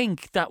you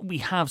think that we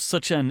have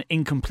such an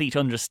incomplete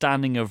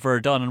understanding of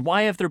Verdun, and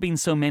why have there been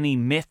so many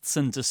myths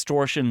and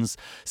distortions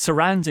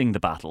surrounding the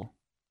battle?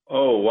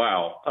 Oh,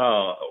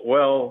 wow.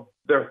 Well,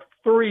 there are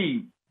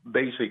three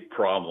basic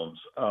problems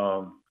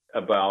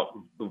about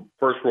the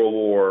First World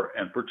War,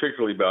 and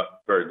particularly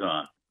about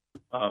Verdun.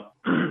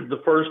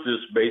 The first is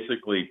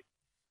basically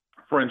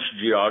French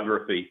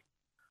geography,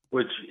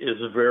 which is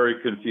very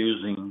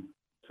confusing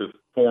to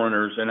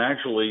foreigners and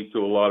actually to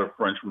a lot of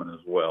Frenchmen as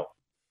well.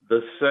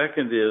 The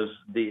second is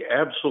the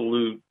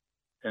absolute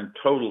and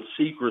total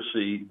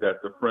secrecy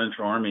that the French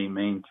army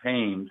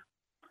maintained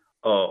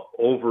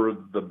over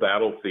the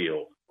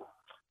battlefields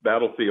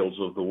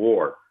of the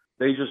war.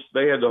 They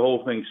had the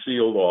whole thing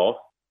sealed off.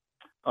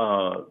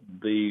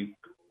 The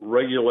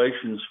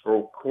regulations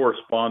for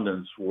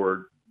correspondence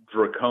were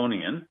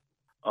draconian,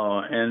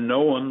 and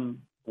no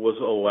one was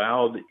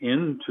allowed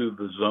into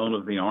the zone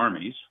of the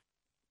armies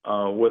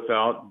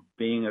without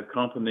being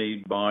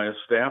accompanied by a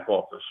staff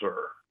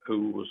officer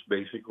who was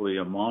basically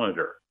a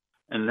monitor.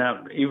 And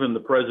that even the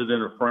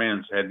president of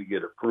France had to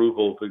get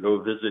approval to go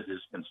visit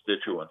his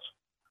constituents.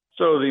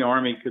 So the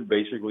army could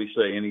basically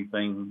say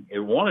anything it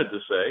wanted to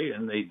say,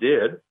 and they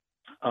did.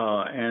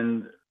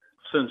 And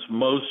since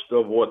most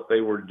of what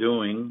they were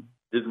doing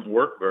didn't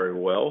work very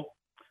well,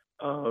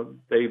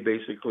 they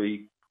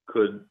basically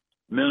could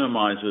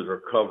minimize it or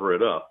cover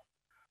it up.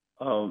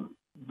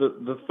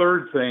 The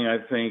third thing I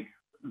think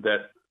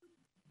that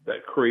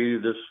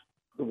created this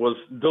was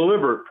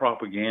deliberate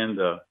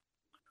propaganda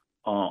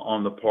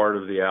on the part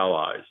of the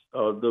Allies.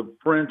 The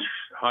French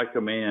High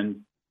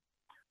Command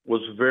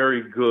was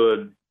very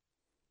good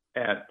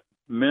at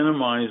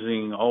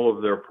minimizing all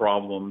of their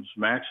problems,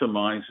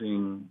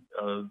 maximizing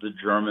the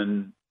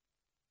German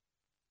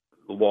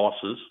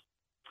losses,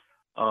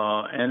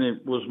 and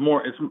it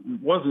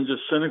wasn't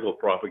just cynical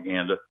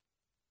propaganda.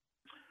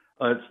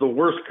 It's the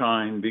worst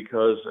kind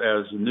because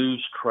as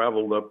news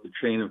traveled up the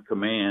chain of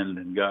command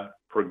and got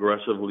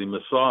progressively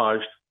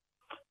massaged,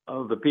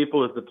 the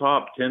people at the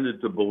top tended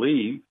to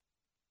believe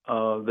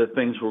that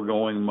things were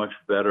going much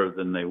better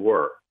than they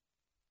were.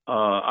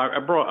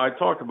 I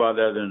talked about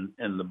that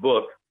in the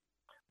book,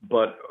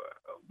 but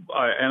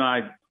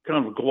I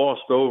kind of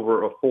glossed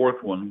over a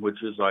fourth one,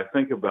 which is, I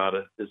think about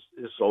it, is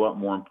a lot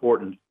more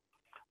important.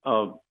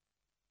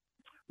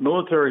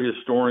 Military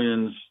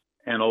historians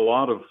and a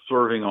lot of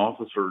serving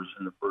officers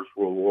in the First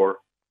World War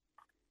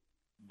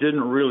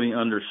didn't really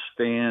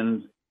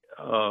understand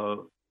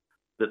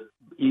that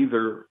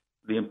either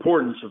the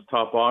importance of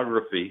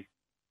topography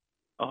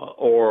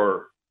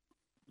or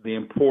the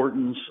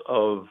importance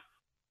of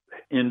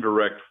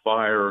indirect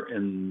fire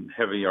and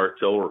heavy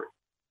artillery.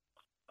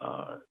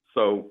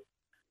 So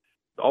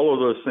all of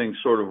those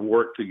things sort of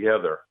work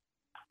together.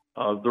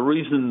 The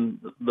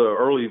reason the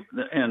early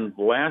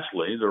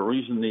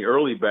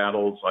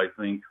battles, I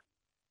think,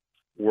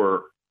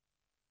 were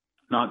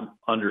not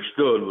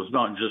understood was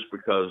not just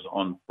because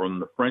from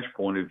the French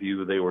point of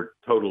view, they were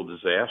total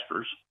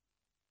disasters.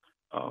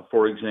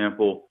 For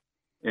example,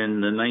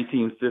 in the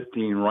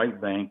 1915 right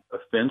bank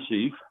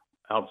offensive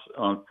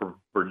for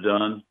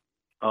Verdun,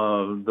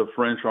 the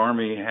French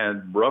army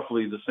had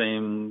roughly the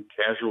same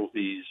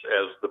casualties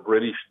as the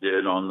British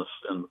did in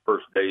the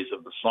first days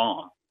of the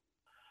Somme.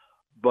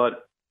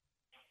 But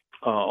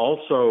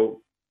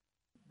also,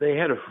 they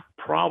had a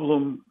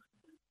problem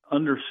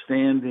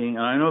understanding,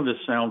 and I know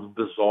this sounds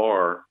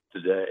bizarre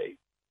today,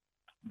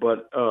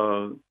 but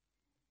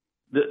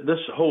this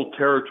whole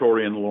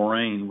territory in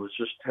Lorraine was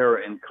just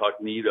terra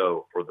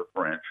incognito for the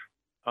French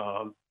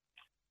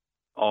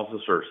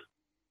officers.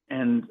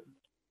 And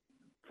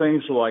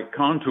things like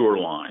contour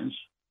lines,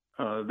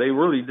 they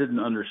really didn't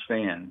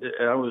understand.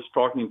 I was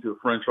talking to a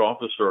French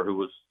officer who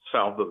was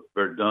south of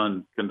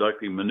Verdun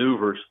conducting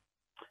maneuvers,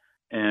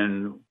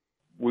 and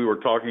we were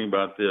talking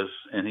about this,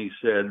 and he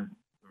said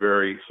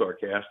very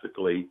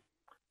sarcastically,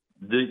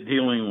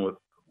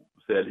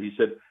 he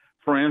said,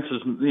 France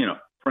is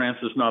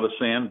not a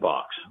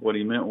sandbox. What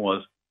he meant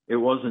was it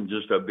wasn't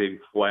just a big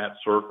flat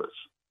surface.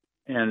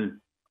 And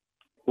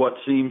what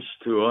seems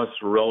to us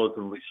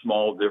relatively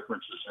small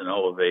differences in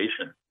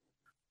elevation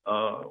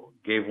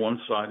gave one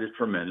side a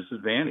tremendous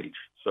advantage.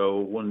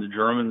 So when the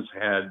Germans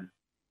had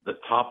the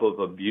top of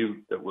a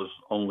butte that was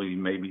only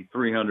maybe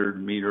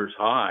 300 meters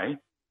high,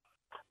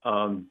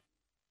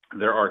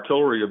 their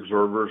artillery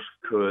observers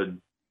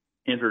could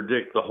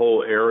interdict the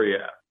whole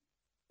area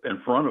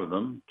in front of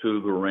them to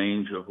the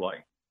range of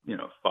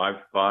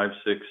 5,000,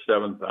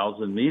 6,000,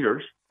 7,000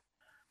 meters.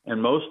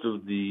 And most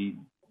of the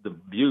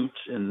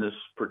buttes in this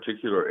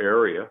particular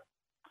area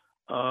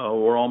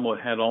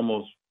had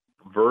almost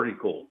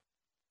vertical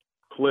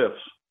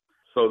cliffs,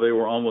 so they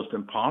were almost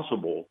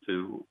impossible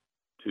to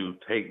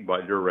take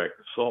by direct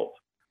assault,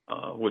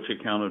 which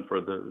accounted for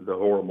the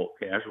horrible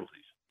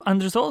casualties. And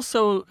there's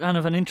also kind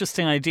of an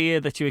interesting idea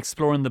that you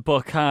explore in the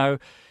book, how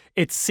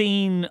it's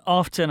seen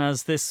often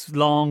as this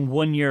long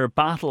 1-year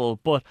battle,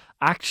 but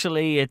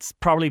actually it's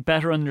probably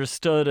better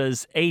understood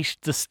as 8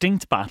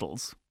 distinct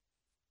battles.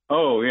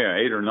 Oh, yeah,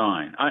 8 or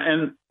 9.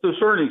 And to a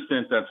certain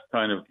extent, that's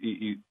kind of,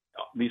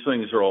 these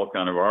things are all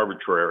kind of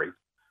arbitrary.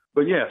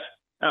 But yes,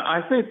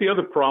 I think the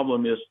other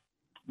problem is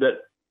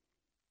that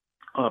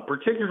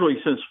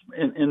particularly since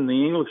in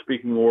the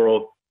English-speaking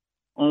world,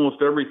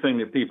 almost everything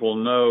that people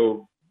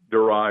know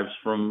derives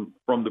from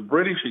the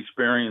British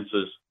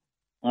experiences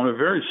on a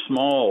very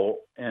small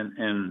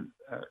and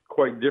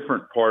quite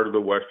different part of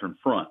the Western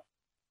Front.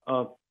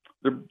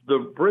 The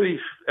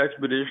British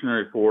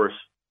Expeditionary Force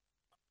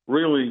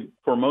really,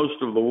 for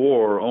most of the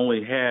war,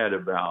 only had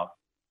about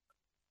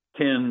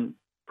 10%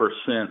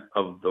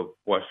 of the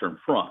Western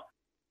Front,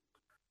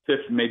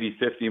 maybe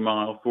 50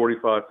 miles,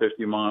 45,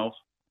 50 miles.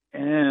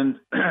 and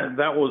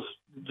that was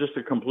just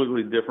a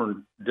completely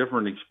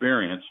different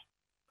experience.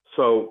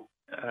 So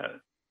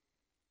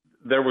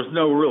there was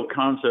no real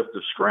concept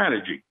of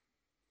strategy,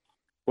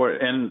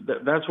 and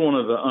that's one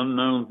of the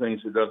unknown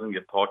things that doesn't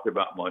get talked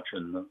about much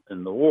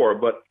in the war.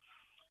 But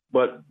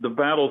the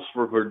battles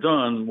for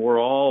Verdun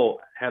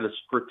had a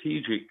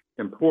strategic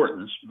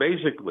importance,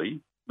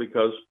 basically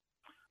because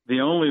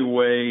the only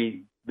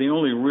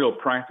real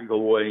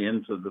practical way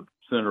into the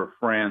center of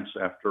France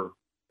after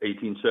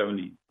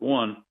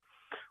 1871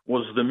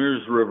 was the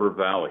Meuse River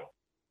Valley.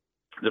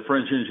 The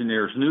French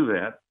engineers knew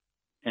that,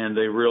 and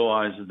they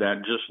realized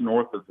that just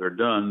north of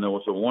Verdun, there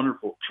was a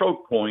wonderful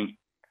choke point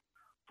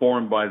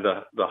formed by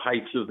the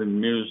heights of the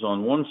Meuse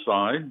on one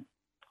side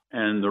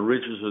and the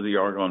ridges of the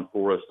Argonne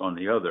Forest on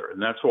the other.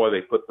 And that's why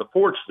they put the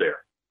forts there.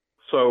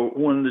 So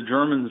when the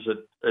Germans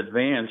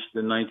advanced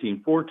in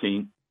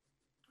 1914,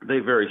 they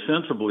very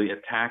sensibly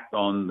attacked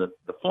on the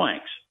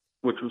flanks,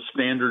 which was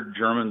standard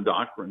German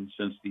doctrine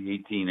since the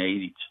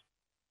 1880s,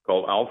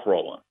 called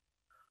Aufrollen.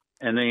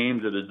 And they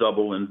aimed at a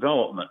double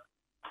envelopment,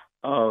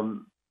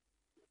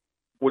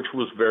 which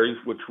was very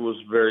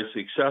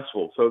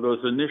successful. So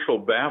those initial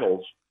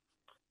battles,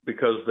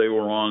 because they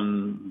were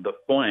on the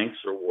flanks,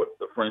 or what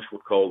the French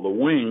would call the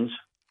wings,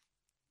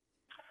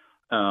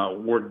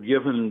 were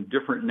given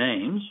different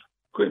names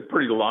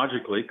pretty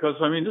logically, because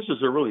this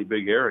is a really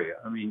big area.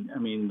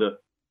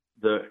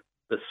 The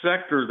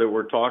sector that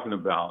we're talking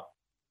about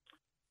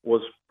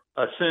was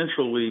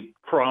essentially,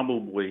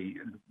 probably,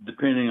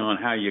 depending on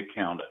how you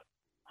count it,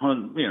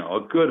 a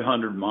good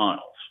 100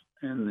 miles,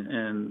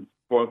 and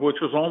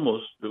which was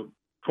almost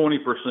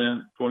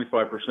 20%,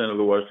 25% of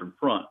the Western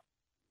Front.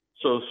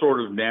 So sort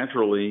of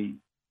naturally,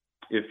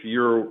 if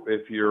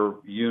your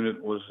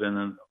unit was in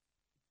an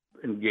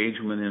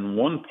engagement in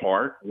one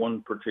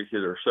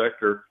particular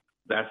sector,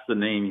 that's the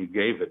name you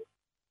gave it.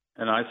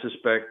 And I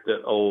suspect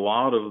that a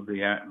lot of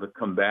the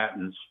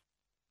combatants,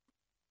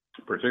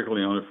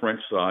 particularly on the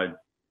French side,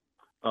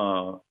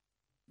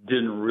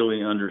 didn't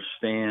really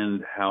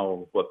understand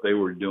how what they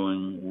were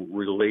doing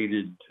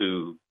related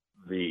to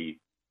the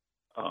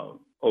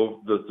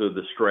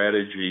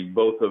strategy,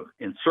 both of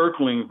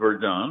encircling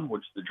Verdun,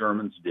 which the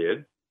Germans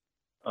did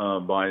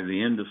by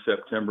the end of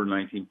September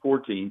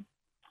 1914.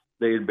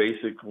 They had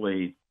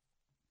basically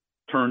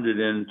turned it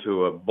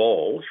into a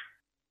bulge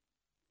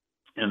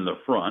in the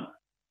front,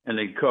 and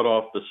they cut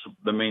off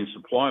the main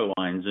supply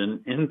lines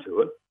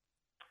into it.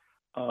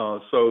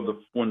 So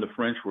when the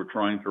French were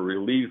trying to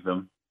relieve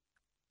them,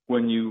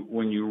 when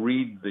you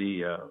read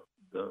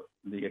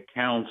the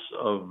accounts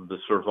of the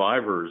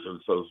survivors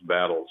of those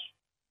battles,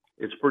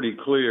 it's pretty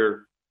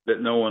clear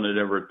that no one had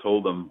ever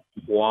told them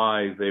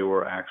why they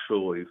were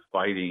actually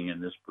fighting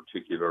in this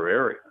particular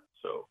area.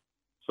 So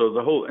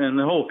the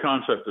whole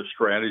concept of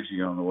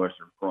strategy on the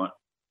Western Front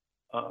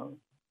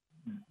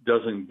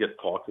doesn't get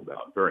talked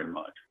about very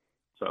much.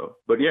 So,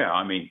 but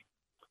yeah,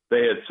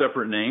 they had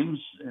separate names,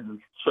 and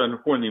so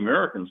when the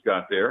Americans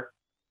got there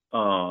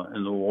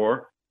in the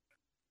war,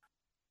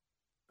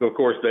 of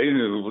course they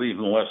knew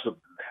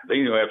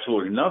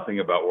absolutely nothing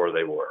about where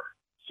they were.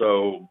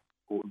 So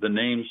the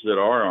names that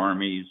our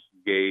armies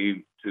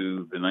gave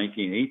to the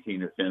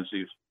 1918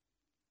 offensives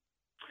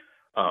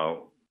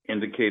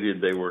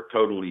indicated they were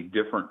totally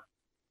different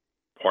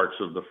parts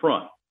of the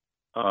front.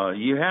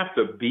 You have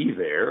to be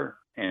there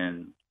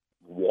and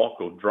walk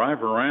or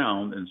drive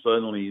around, and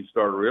suddenly you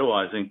start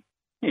realizing,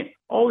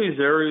 all these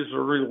areas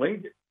are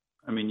related.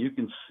 You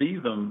can see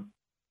them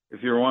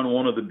if you're on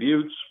one of the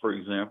buttes, for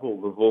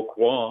example, the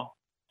Vauquois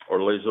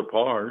or Les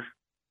Eparges.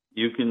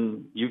 You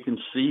can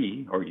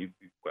see, or you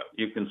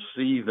can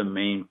see the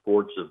main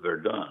forts of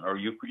Verdun, or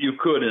you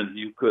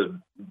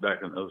could back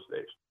in those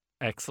days.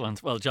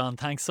 Excellent. Well, John,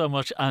 thanks so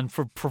much, and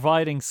for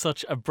providing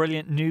such a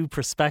brilliant new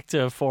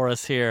perspective for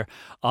us here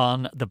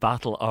on the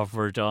Battle of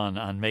Verdun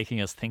and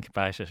making us think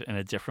about it in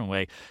a different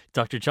way.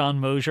 Dr. John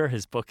Mosier,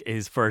 his book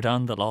is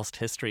Verdun, The Lost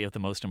History of the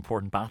Most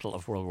Important Battle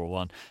of World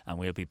War I, and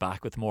we'll be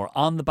back with more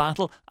on the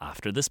battle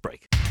after this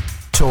break.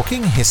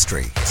 Talking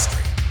History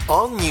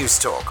on News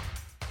Talk.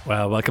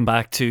 Well, welcome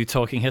back to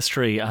Talking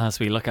History as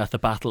we look at the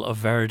Battle of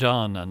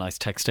Verdun. A nice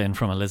text in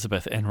from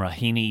Elizabeth in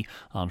Raheny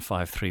on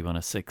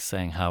 53106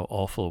 saying how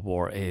awful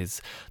war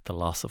is. The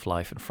loss of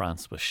life in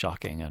France was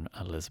shocking, and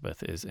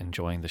Elizabeth is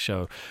enjoying the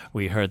show.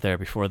 We heard there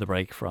before the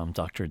break from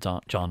Dr.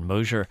 John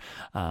Mosier,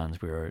 and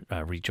we were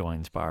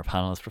rejoined by our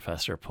panellists,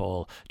 Professor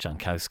Paul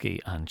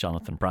Jankowski and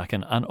Jonathan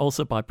Bracken, and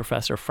also by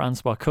Professor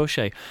Francois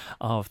Cochet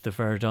of the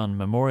Verdun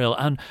Memorial.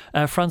 And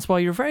Francois,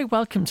 you're very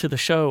welcome to the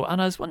show, and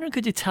I was wondering,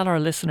 could you tell our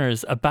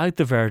listeners about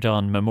the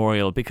Verdun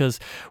Memorial, because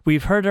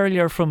we've heard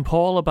earlier from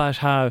Paul about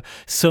how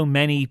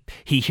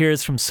he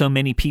hears from so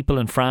many people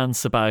in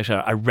France about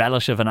a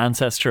relative, an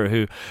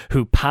ancestor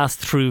who passed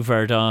through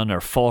Verdun or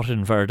fought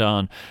in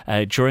Verdun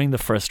during the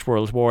First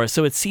World War.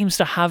 So it seems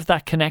to have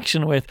that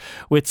connection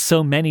with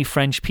so many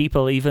French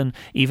people, even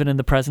in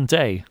the present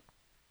day.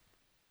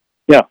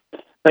 Yeah.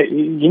 By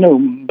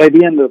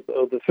the end of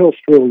the First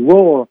World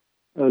War,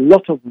 a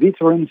lot of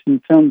veterans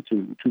intend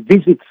to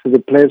visit the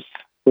place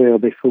where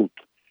they fought.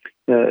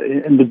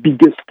 in the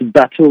biggest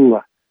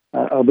battle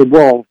of the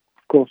war,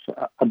 of course,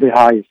 at the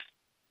highest.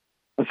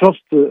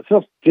 The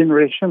first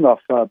generation of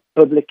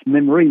public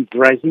memory is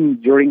rising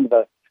during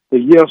the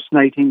years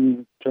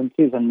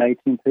 1920s and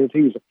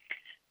 1930s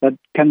that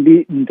can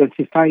be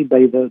intensified by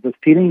the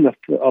feeling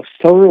of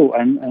sorrow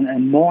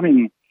and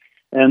mourning.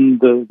 And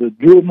the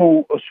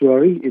Douaumont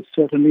ossuary is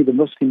certainly the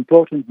most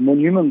important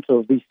monument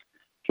of this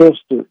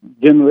first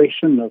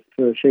generation of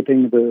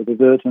shaping the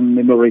Verdun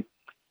memory.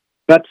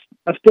 But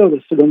after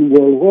the Second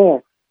World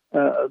War,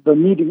 the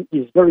need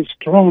is very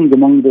strong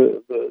among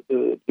the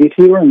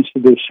veterans,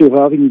 the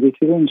surviving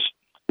veterans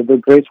of the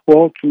Great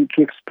War, to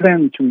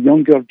explain to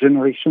younger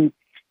generation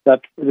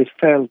that they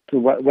felt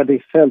what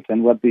they felt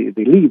and what they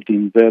lived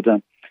in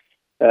Verdun.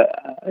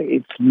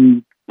 It's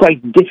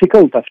quite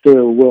difficult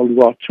after World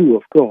War II,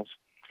 of course.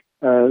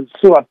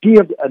 So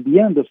appeared at the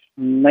end of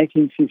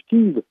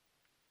 1950s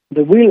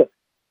the will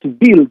to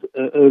build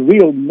a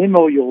real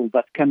memorial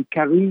that can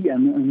carry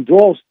and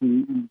endorse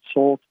in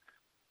short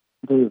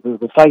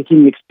the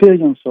fighting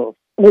experience of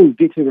all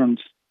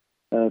veterans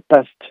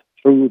passed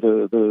through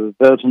the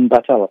Verdun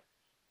battle.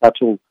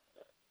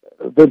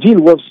 The deal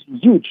was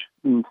huge,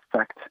 in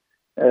fact.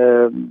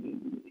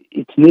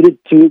 It needed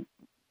to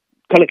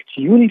collect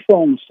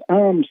uniforms,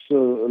 arms, a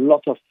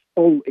lot of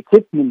old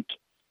equipment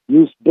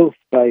used both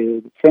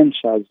by French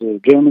as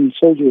German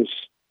soldiers.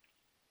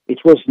 It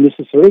was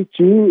necessary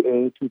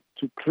to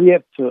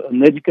create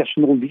an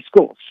educational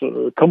discourse,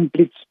 a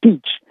complete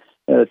speech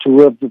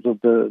towards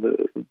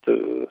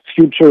the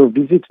future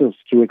visitors,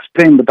 to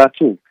explain the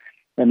battle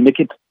and make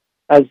it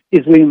as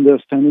easily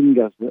understanding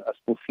as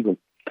possible.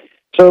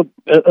 So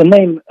a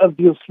name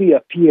obviously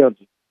appeared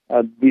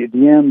at the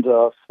end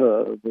of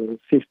the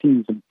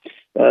 50s.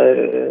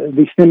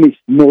 This name is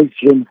Maurice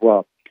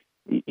Genevoix.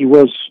 He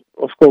was,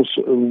 of course,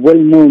 a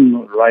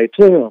well-known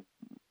writer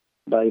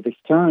by this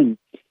time.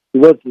 He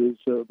was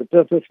the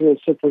perpetual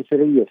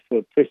secretary of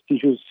a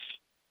prestigious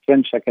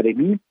French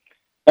academy.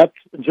 But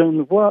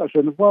Genevoix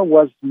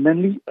was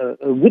mainly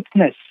a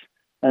witness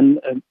and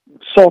a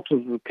sort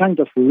of kind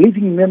of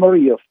living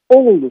memory of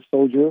all the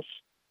soldiers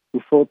who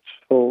fought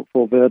for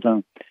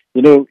Verdun.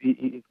 You know,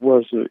 he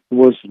was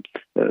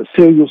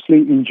seriously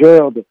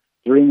injured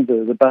during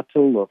the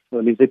Battle of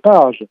Les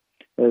Éparges,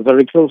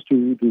 very close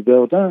to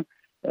Verdun,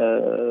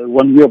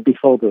 1 year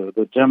before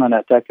the German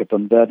attack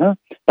upon Verdun.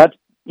 But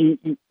he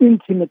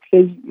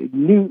intimately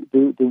knew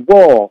the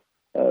war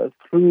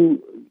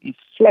through his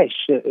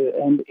flesh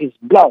and his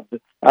blood.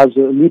 As a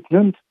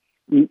lieutenant,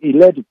 he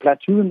led a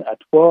platoon at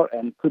war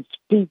and could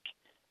speak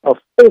of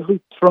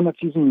every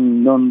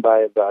traumatism known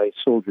by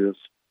soldiers.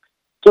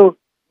 So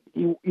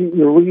he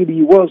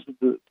really was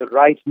the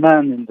right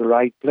man in the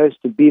right place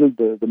to build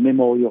the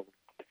memorial.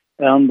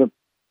 And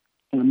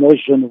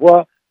Maurice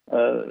Genevoix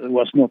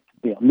was not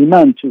the only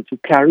man to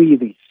carry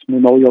this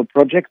memorial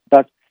project,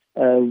 but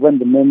when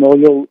the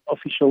memorial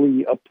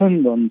officially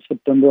opened on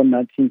September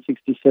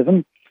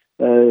 1967,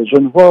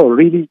 Genevoix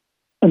really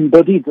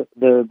embodied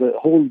the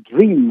whole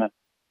dream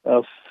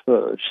of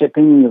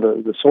shaping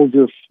the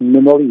soldiers'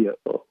 memory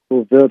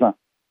of Verdun.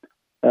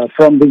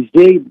 From this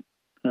day,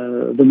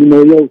 the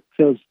memorial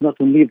tells not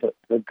only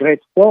the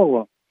Great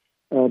War,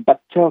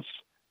 but tells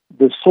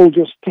the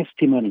soldiers'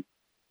 testimony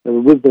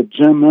with the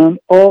German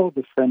or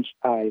the French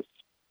eyes.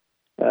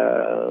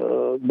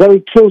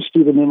 Very close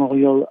to the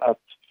memorial at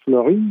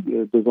Fleury,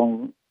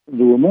 devant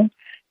Douaumont,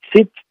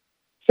 sit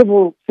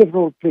several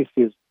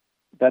places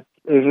that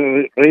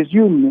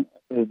resume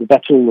the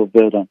Battle of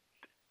Verdun.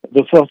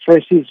 The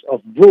fortresses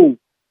of Vaux,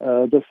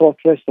 the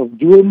fortress of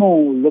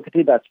Douaumont,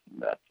 located at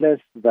less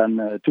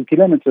than 2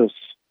 kilometers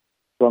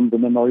from the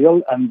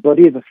memorial,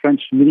 embody the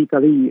French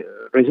military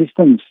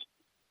resistance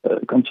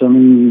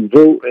concerning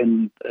Vaux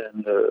and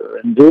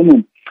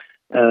Douaumont.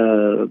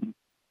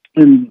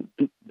 And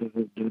the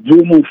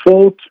Douaumont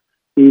fort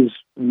is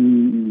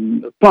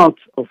part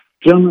of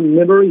German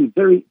memory,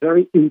 very,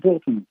 very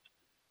important.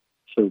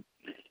 So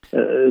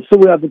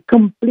we have a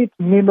complete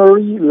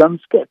memory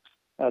landscape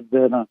at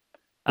Verdun.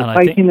 The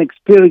fighting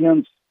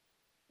experience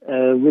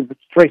with the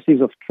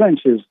traces of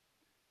trenches,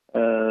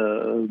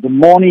 the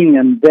mourning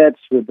and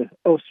deaths with the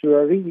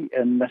ossuary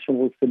and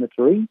National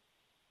Cemetery,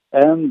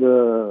 and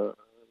the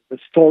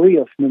story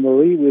of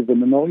memory with the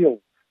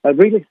memorial. I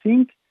really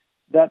think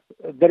that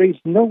there is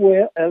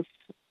nowhere else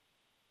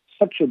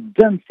such a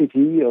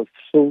density of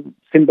so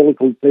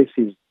symbolical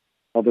places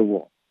of the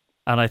war.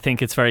 And I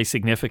think it's very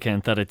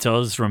significant that it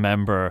does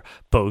remember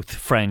both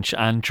French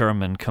and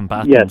German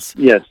combatants,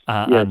 yes.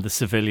 And the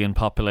civilian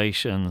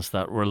populations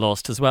that were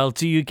lost as well.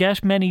 Do you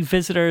get many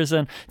visitors,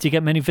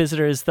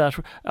 that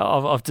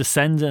of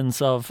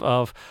descendants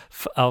of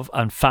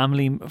and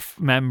family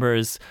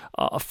members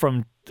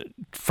from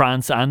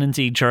France and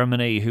indeed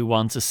Germany who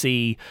want to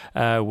see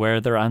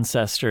where their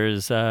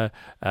ancestors had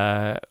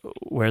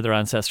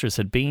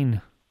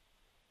been?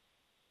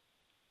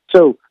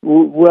 So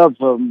we have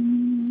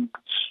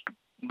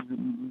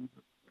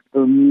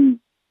the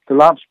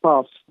large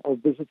part of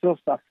visitors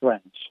are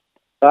French,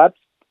 but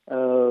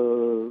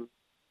a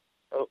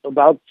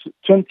about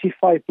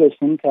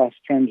 25% are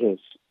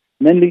strangers,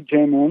 mainly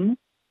German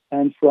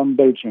and from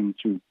Belgium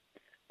too.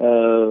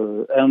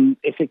 And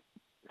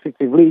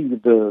effectively,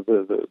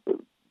 the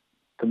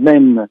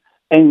main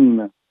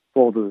aim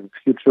for the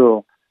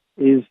future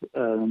is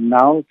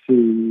now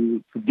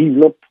to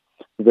develop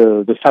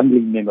the family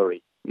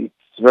memory.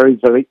 It's very,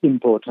 very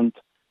important,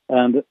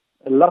 and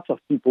a lot of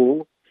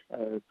people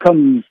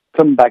come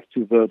back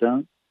to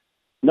Verdun,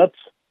 not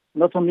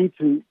only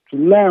to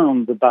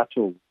learn the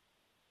battle,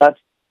 but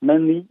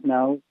mainly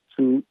now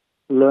to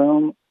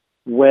learn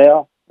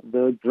where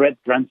the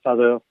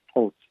great-grandfather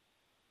fought.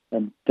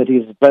 And that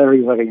is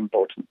very, very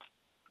important.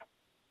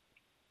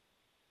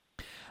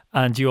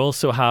 And you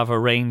also have a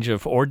range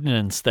of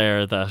ordnance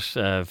there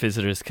that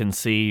visitors can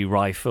see: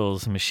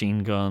 rifles,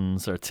 machine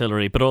guns,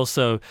 artillery, but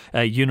also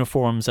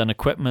uniforms and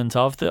equipment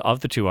of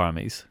the two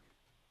armies.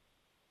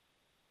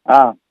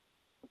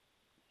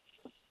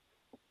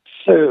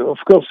 So, of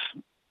course,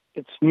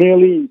 it's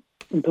nearly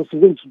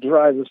impossible to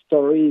drive a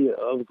story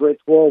of Great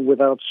War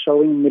without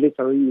showing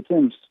military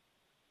items,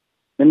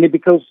 mainly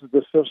because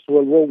the First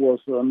World War was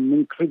an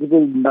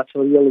incredible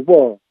material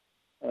war.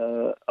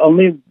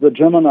 Only the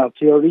German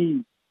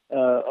artillery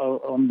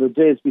on the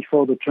days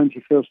before the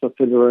 21st of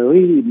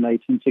February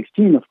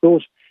 1916, of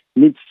course,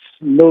 needs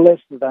no less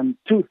than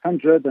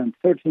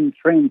 213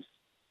 trains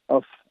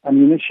of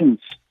ammunition.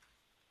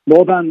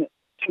 More than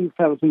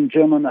 2,000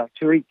 German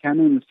artillery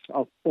cannons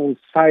of all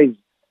sizes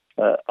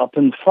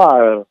opened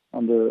fire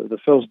on the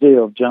first day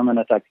of German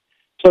attack.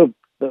 So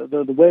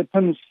the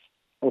weapons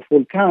of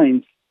all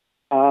kinds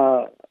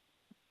are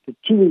the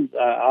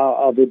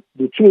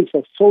tools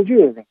of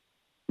soldiers,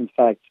 in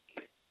fact.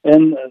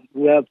 And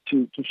we have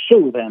to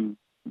show them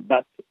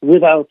that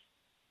without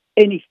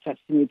any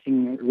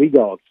fascinating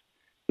regards,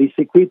 these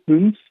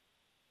equipments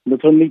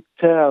not only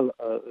tell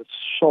a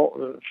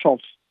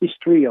short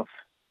history of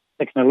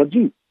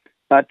technology,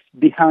 but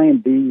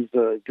behind these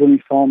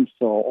uniforms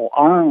or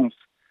arms,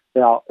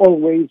 there are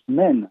always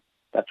men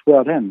that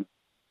wear them.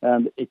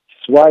 And it's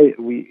why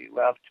we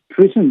have to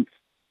present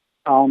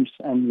arms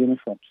and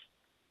uniforms.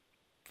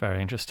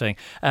 Very interesting.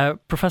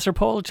 Professor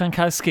Paul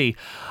Jankowski,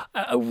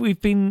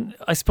 we've been,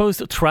 I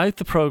suppose, throughout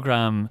the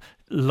programme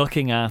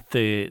looking at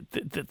the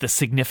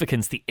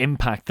significance, the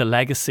impact, the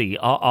legacy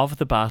of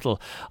the battle.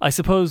 I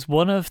suppose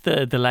one of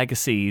the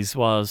legacies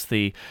was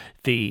the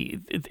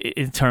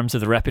in terms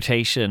of the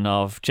reputation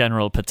of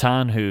General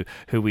Pétain,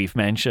 who we've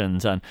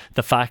mentioned, and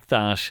the fact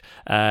that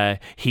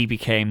he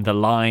became the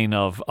line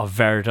of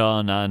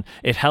Verdun, and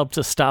it helped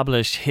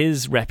establish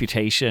his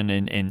reputation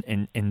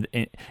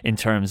in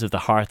terms of the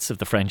hearts of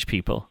the French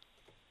people.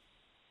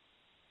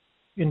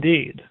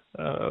 Indeed,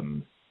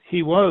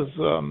 he was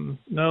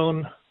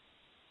known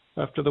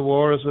after the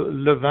war as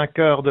le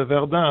vainqueur de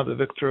Verdun, the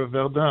victor of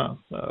Verdun.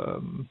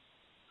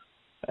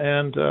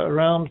 And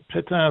around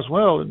Pétain as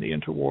well in the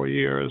interwar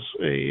years,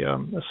 a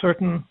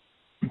certain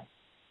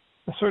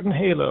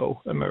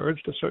halo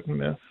emerged, a certain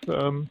myth.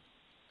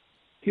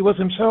 He was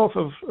himself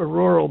of a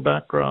rural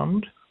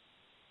background.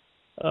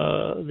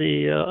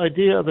 The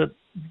idea that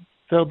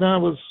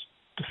Verdun was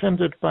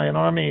defended by an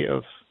army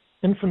of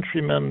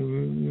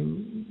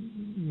infantrymen,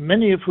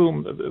 many of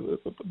whom,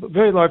 a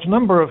very large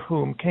number of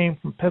whom, came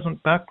from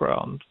peasant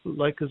background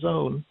like his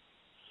own,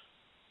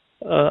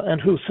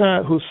 and who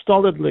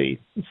stolidly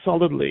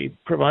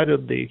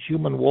provided the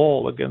human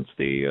wall against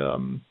the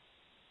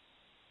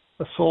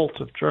assault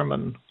of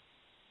German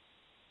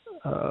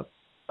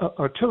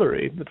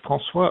artillery that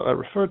François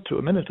referred to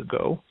a minute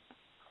ago.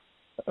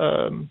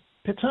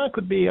 Pétain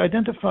could be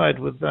identified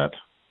with that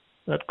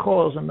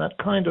cause and that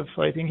kind of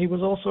fighting. He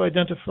was also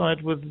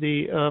identified with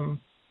the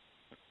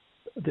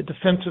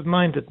defensive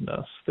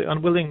mindedness, the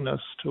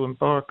unwillingness to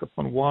embark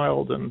upon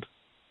wild and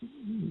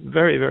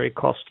very, very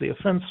costly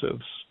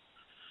offensives.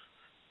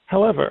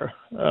 However,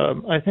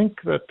 I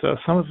think that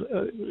some of,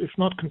 if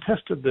not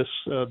contested this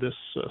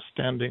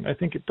standing, I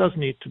think it does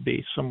need to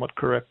be somewhat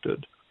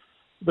corrected.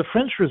 The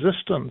French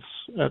resistance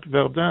at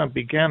Verdun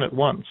began at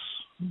once,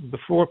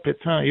 before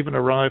Pétain even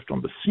arrived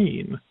on the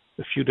scene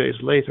a few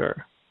days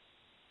later.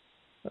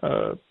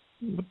 What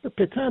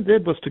Pétain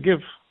did was to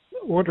give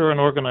order and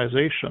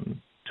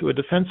organization to a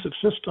defensive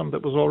system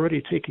that was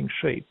already taking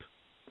shape.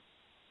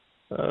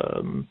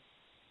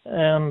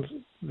 And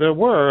there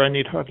were, I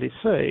need hardly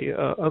say,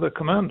 other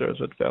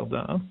commanders at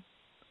Verdun.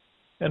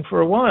 And for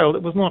a while,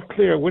 it was not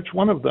clear which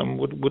one of them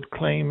would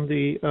claim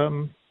would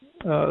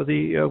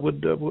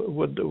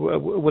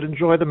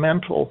enjoy the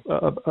mantle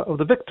of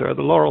the victor,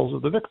 the laurels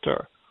of the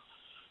victor.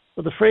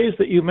 But the phrase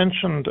that you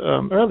mentioned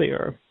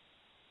earlier,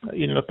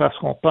 ils ne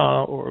passeront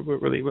pas, or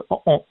really,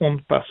 on ne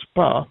passe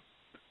pas,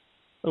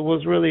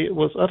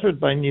 was uttered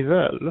by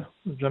Nivelle,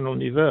 General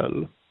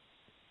Nivelle.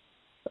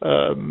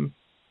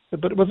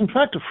 But it was in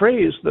fact a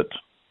phrase that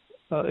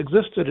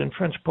existed in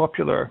French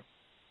popular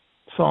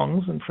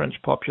songs and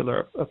French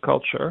popular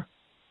culture,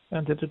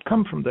 and it had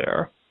come from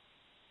there.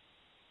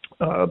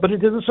 But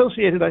it is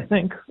associated, I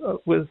think,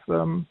 with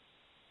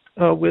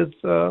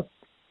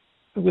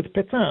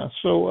Pétain.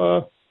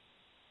 So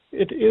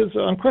it is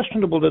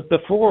unquestionable that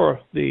before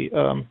the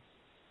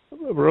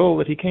role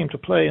that he came to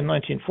play in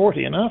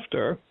 1940 and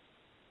after,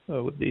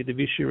 with the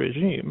Vichy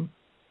regime,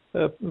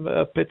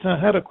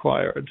 Pétain had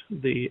acquired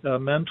the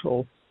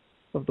mantle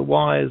of the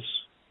wise,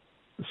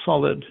 the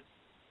solid,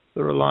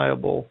 the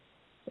reliable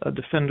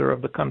defender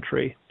of the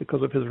country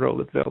because of his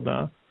role at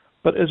Verdun.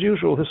 But as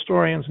usual,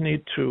 historians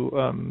need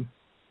to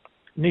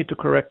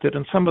correct it,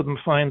 and some of them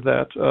find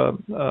that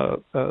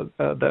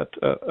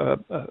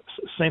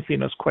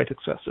saintliness quite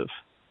excessive.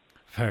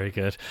 Very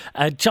good.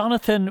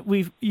 Jonathan,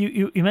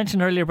 you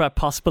mentioned earlier about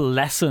possible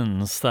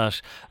lessons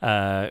that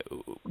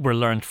were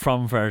learned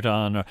from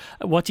Verdun. Or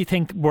what do you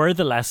think were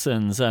the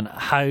lessons, and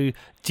how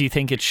do you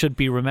think it should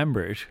be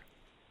remembered?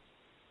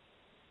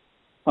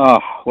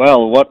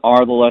 Well, what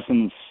are the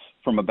lessons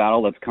from a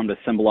battle that's come to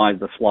symbolize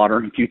the slaughter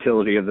and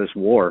futility of this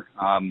war?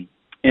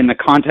 In the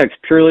context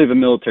purely of a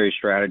military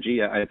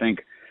strategy, I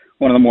think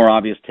one of the more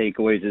obvious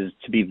takeaways is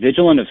to be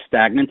vigilant of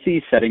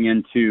stagnancy setting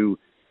into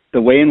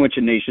the way in which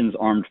a nation's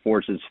armed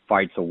forces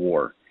fights a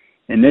war.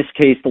 In this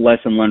case, the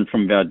lesson learned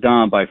from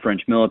Verdun by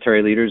French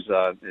military leaders,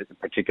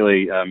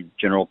 particularly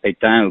General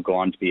Pétain, who go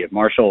on to be a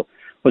marshal,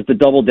 was to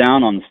double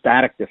down on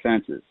static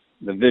defenses.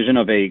 The vision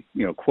of a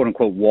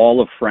quote-unquote wall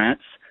of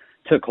France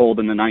took hold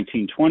in the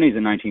 1920s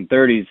and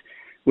 1930s,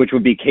 which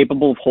would be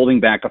capable of holding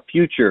back a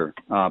future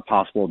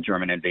possible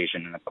German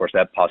invasion. And, of course,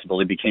 that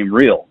possibility became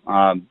real.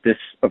 This,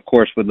 of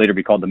course, would later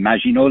be called the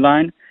Maginot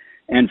Line.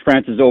 And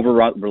France's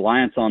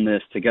over-reliance on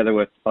this, together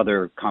with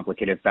other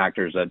complicated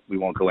factors that we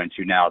won't go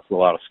into now, it's a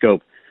lot of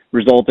scope,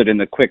 resulted in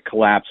the quick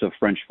collapse of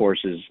French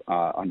forces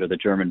under the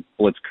German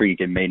Blitzkrieg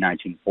in May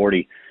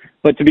 1940.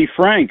 But to be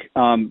frank,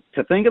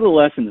 to think of the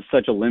lessons in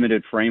such a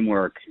limited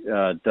framework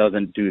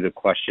doesn't do the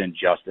question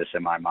justice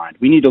in my mind.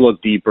 We need to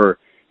look deeper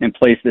and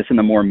place this in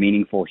a more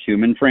meaningful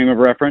human frame of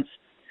reference.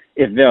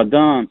 If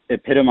Verdun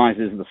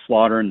epitomizes the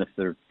slaughter and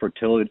the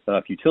futility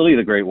of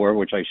the Great War,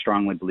 which I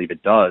strongly believe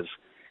it does,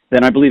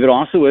 then I believe it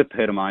also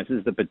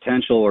epitomizes the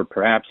potential or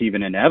perhaps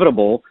even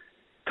inevitable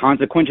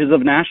consequences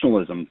of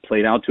nationalism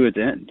played out to its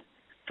end.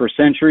 For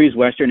centuries,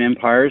 Western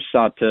empires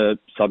sought to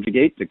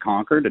subjugate, to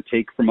conquer, to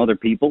take from other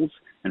peoples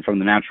and from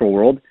the natural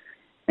world.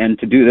 And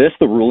to do this,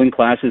 the ruling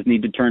classes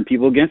need to turn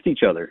people against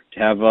each other, to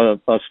have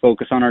us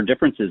focus on our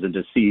differences and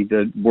to see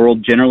the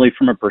world generally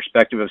from a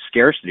perspective of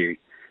scarcity.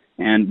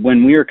 And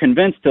when we are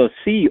convinced to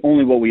see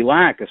only what we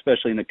lack,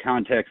 especially in the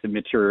context of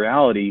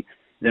materiality,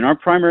 then our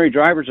primary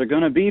drivers are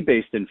going to be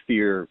based in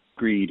fear,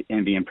 greed,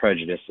 envy, and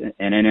prejudice.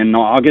 And in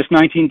August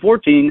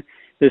 1914,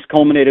 this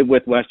culminated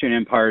with Western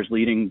empires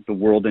leading the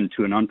world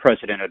into an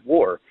unprecedented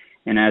war.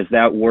 And as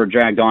that war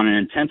dragged on and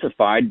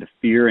intensified, the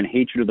fear and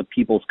hatred of the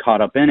peoples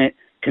caught up in it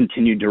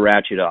continued to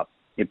ratchet up.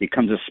 It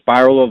becomes a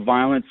spiral of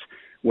violence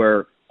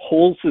where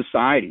whole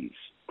societies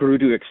grew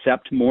to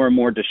accept more and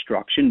more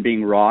destruction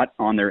being wrought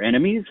on their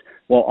enemies,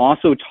 while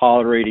also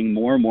tolerating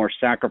more and more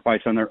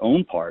sacrifice on their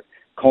own part,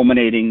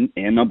 culminating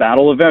in the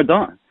Battle of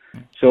Verdun.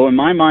 So in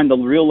my mind, the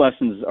real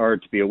lessons are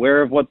to be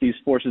aware of what these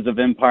forces of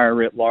empire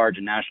writ large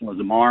and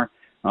nationalism are,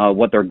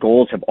 what their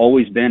goals have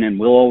always been and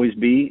will always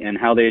be, and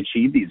how they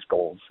achieve these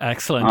goals.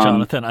 Excellent,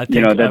 Jonathan. I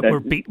think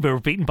we're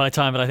beaten by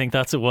time, but I think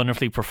that's a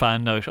wonderfully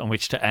profound note on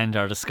which to end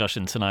our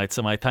discussion tonight.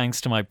 So my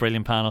thanks to my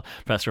brilliant panel,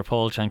 Professor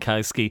Paul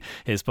Jankowski,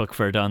 his book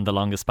Verdun, The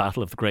Longest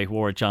Battle of the Great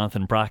War,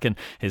 Jonathan Bracken,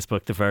 his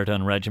book The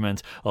Verdun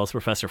Regiment, also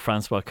Professor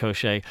Francois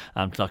Cochet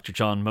and Dr.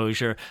 John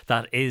Mosier.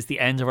 That is the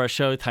end of our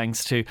show.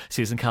 Thanks to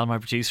Susan Call, my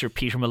producer,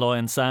 Peter Malloy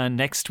and San.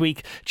 Next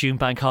week, June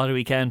Bank Holiday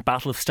weekend,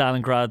 Battle of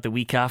Stalingrad. The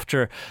week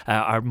after,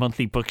 our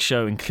monthly book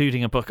show,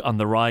 including a book on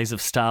the rise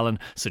of Stalin.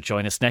 So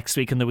join us next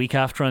week and the week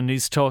after on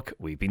News Talk.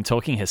 We've been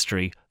talking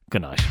history.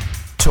 Good night.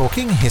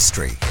 Talking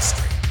history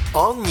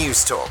on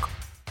News Talk.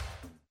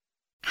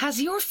 Has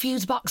your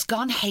fuse box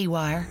gone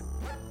haywire?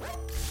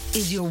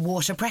 Is your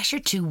water pressure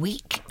too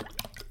weak?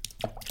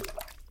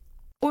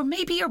 Or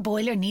maybe your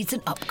boiler needs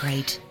an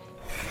upgrade.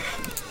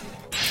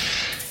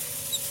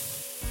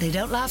 They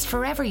don't last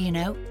forever, you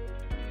know.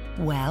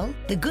 Well,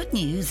 the good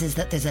news is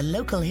that there's a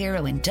local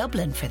hero in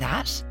Dublin for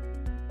that.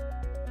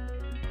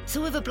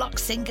 So if a block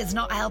sink is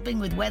not helping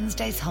with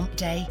Wednesday's hump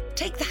day,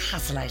 take the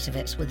hassle out of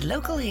it with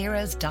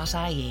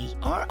localheroes.ie.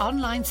 Our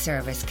online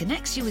service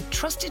connects you with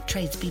trusted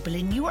tradespeople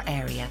in your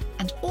area,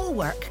 and all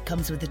work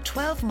comes with a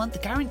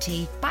 12-month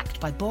guarantee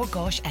backed by Bord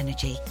Gáis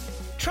Energy.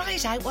 Try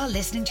it out while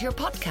listening to your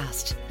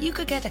podcast. You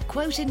could get a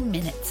quote in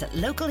minutes at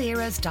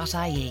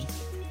localheroes.ie.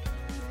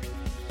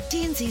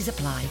 T&Cs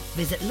apply.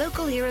 Visit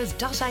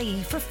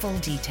localheroes.ie for full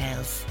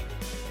details.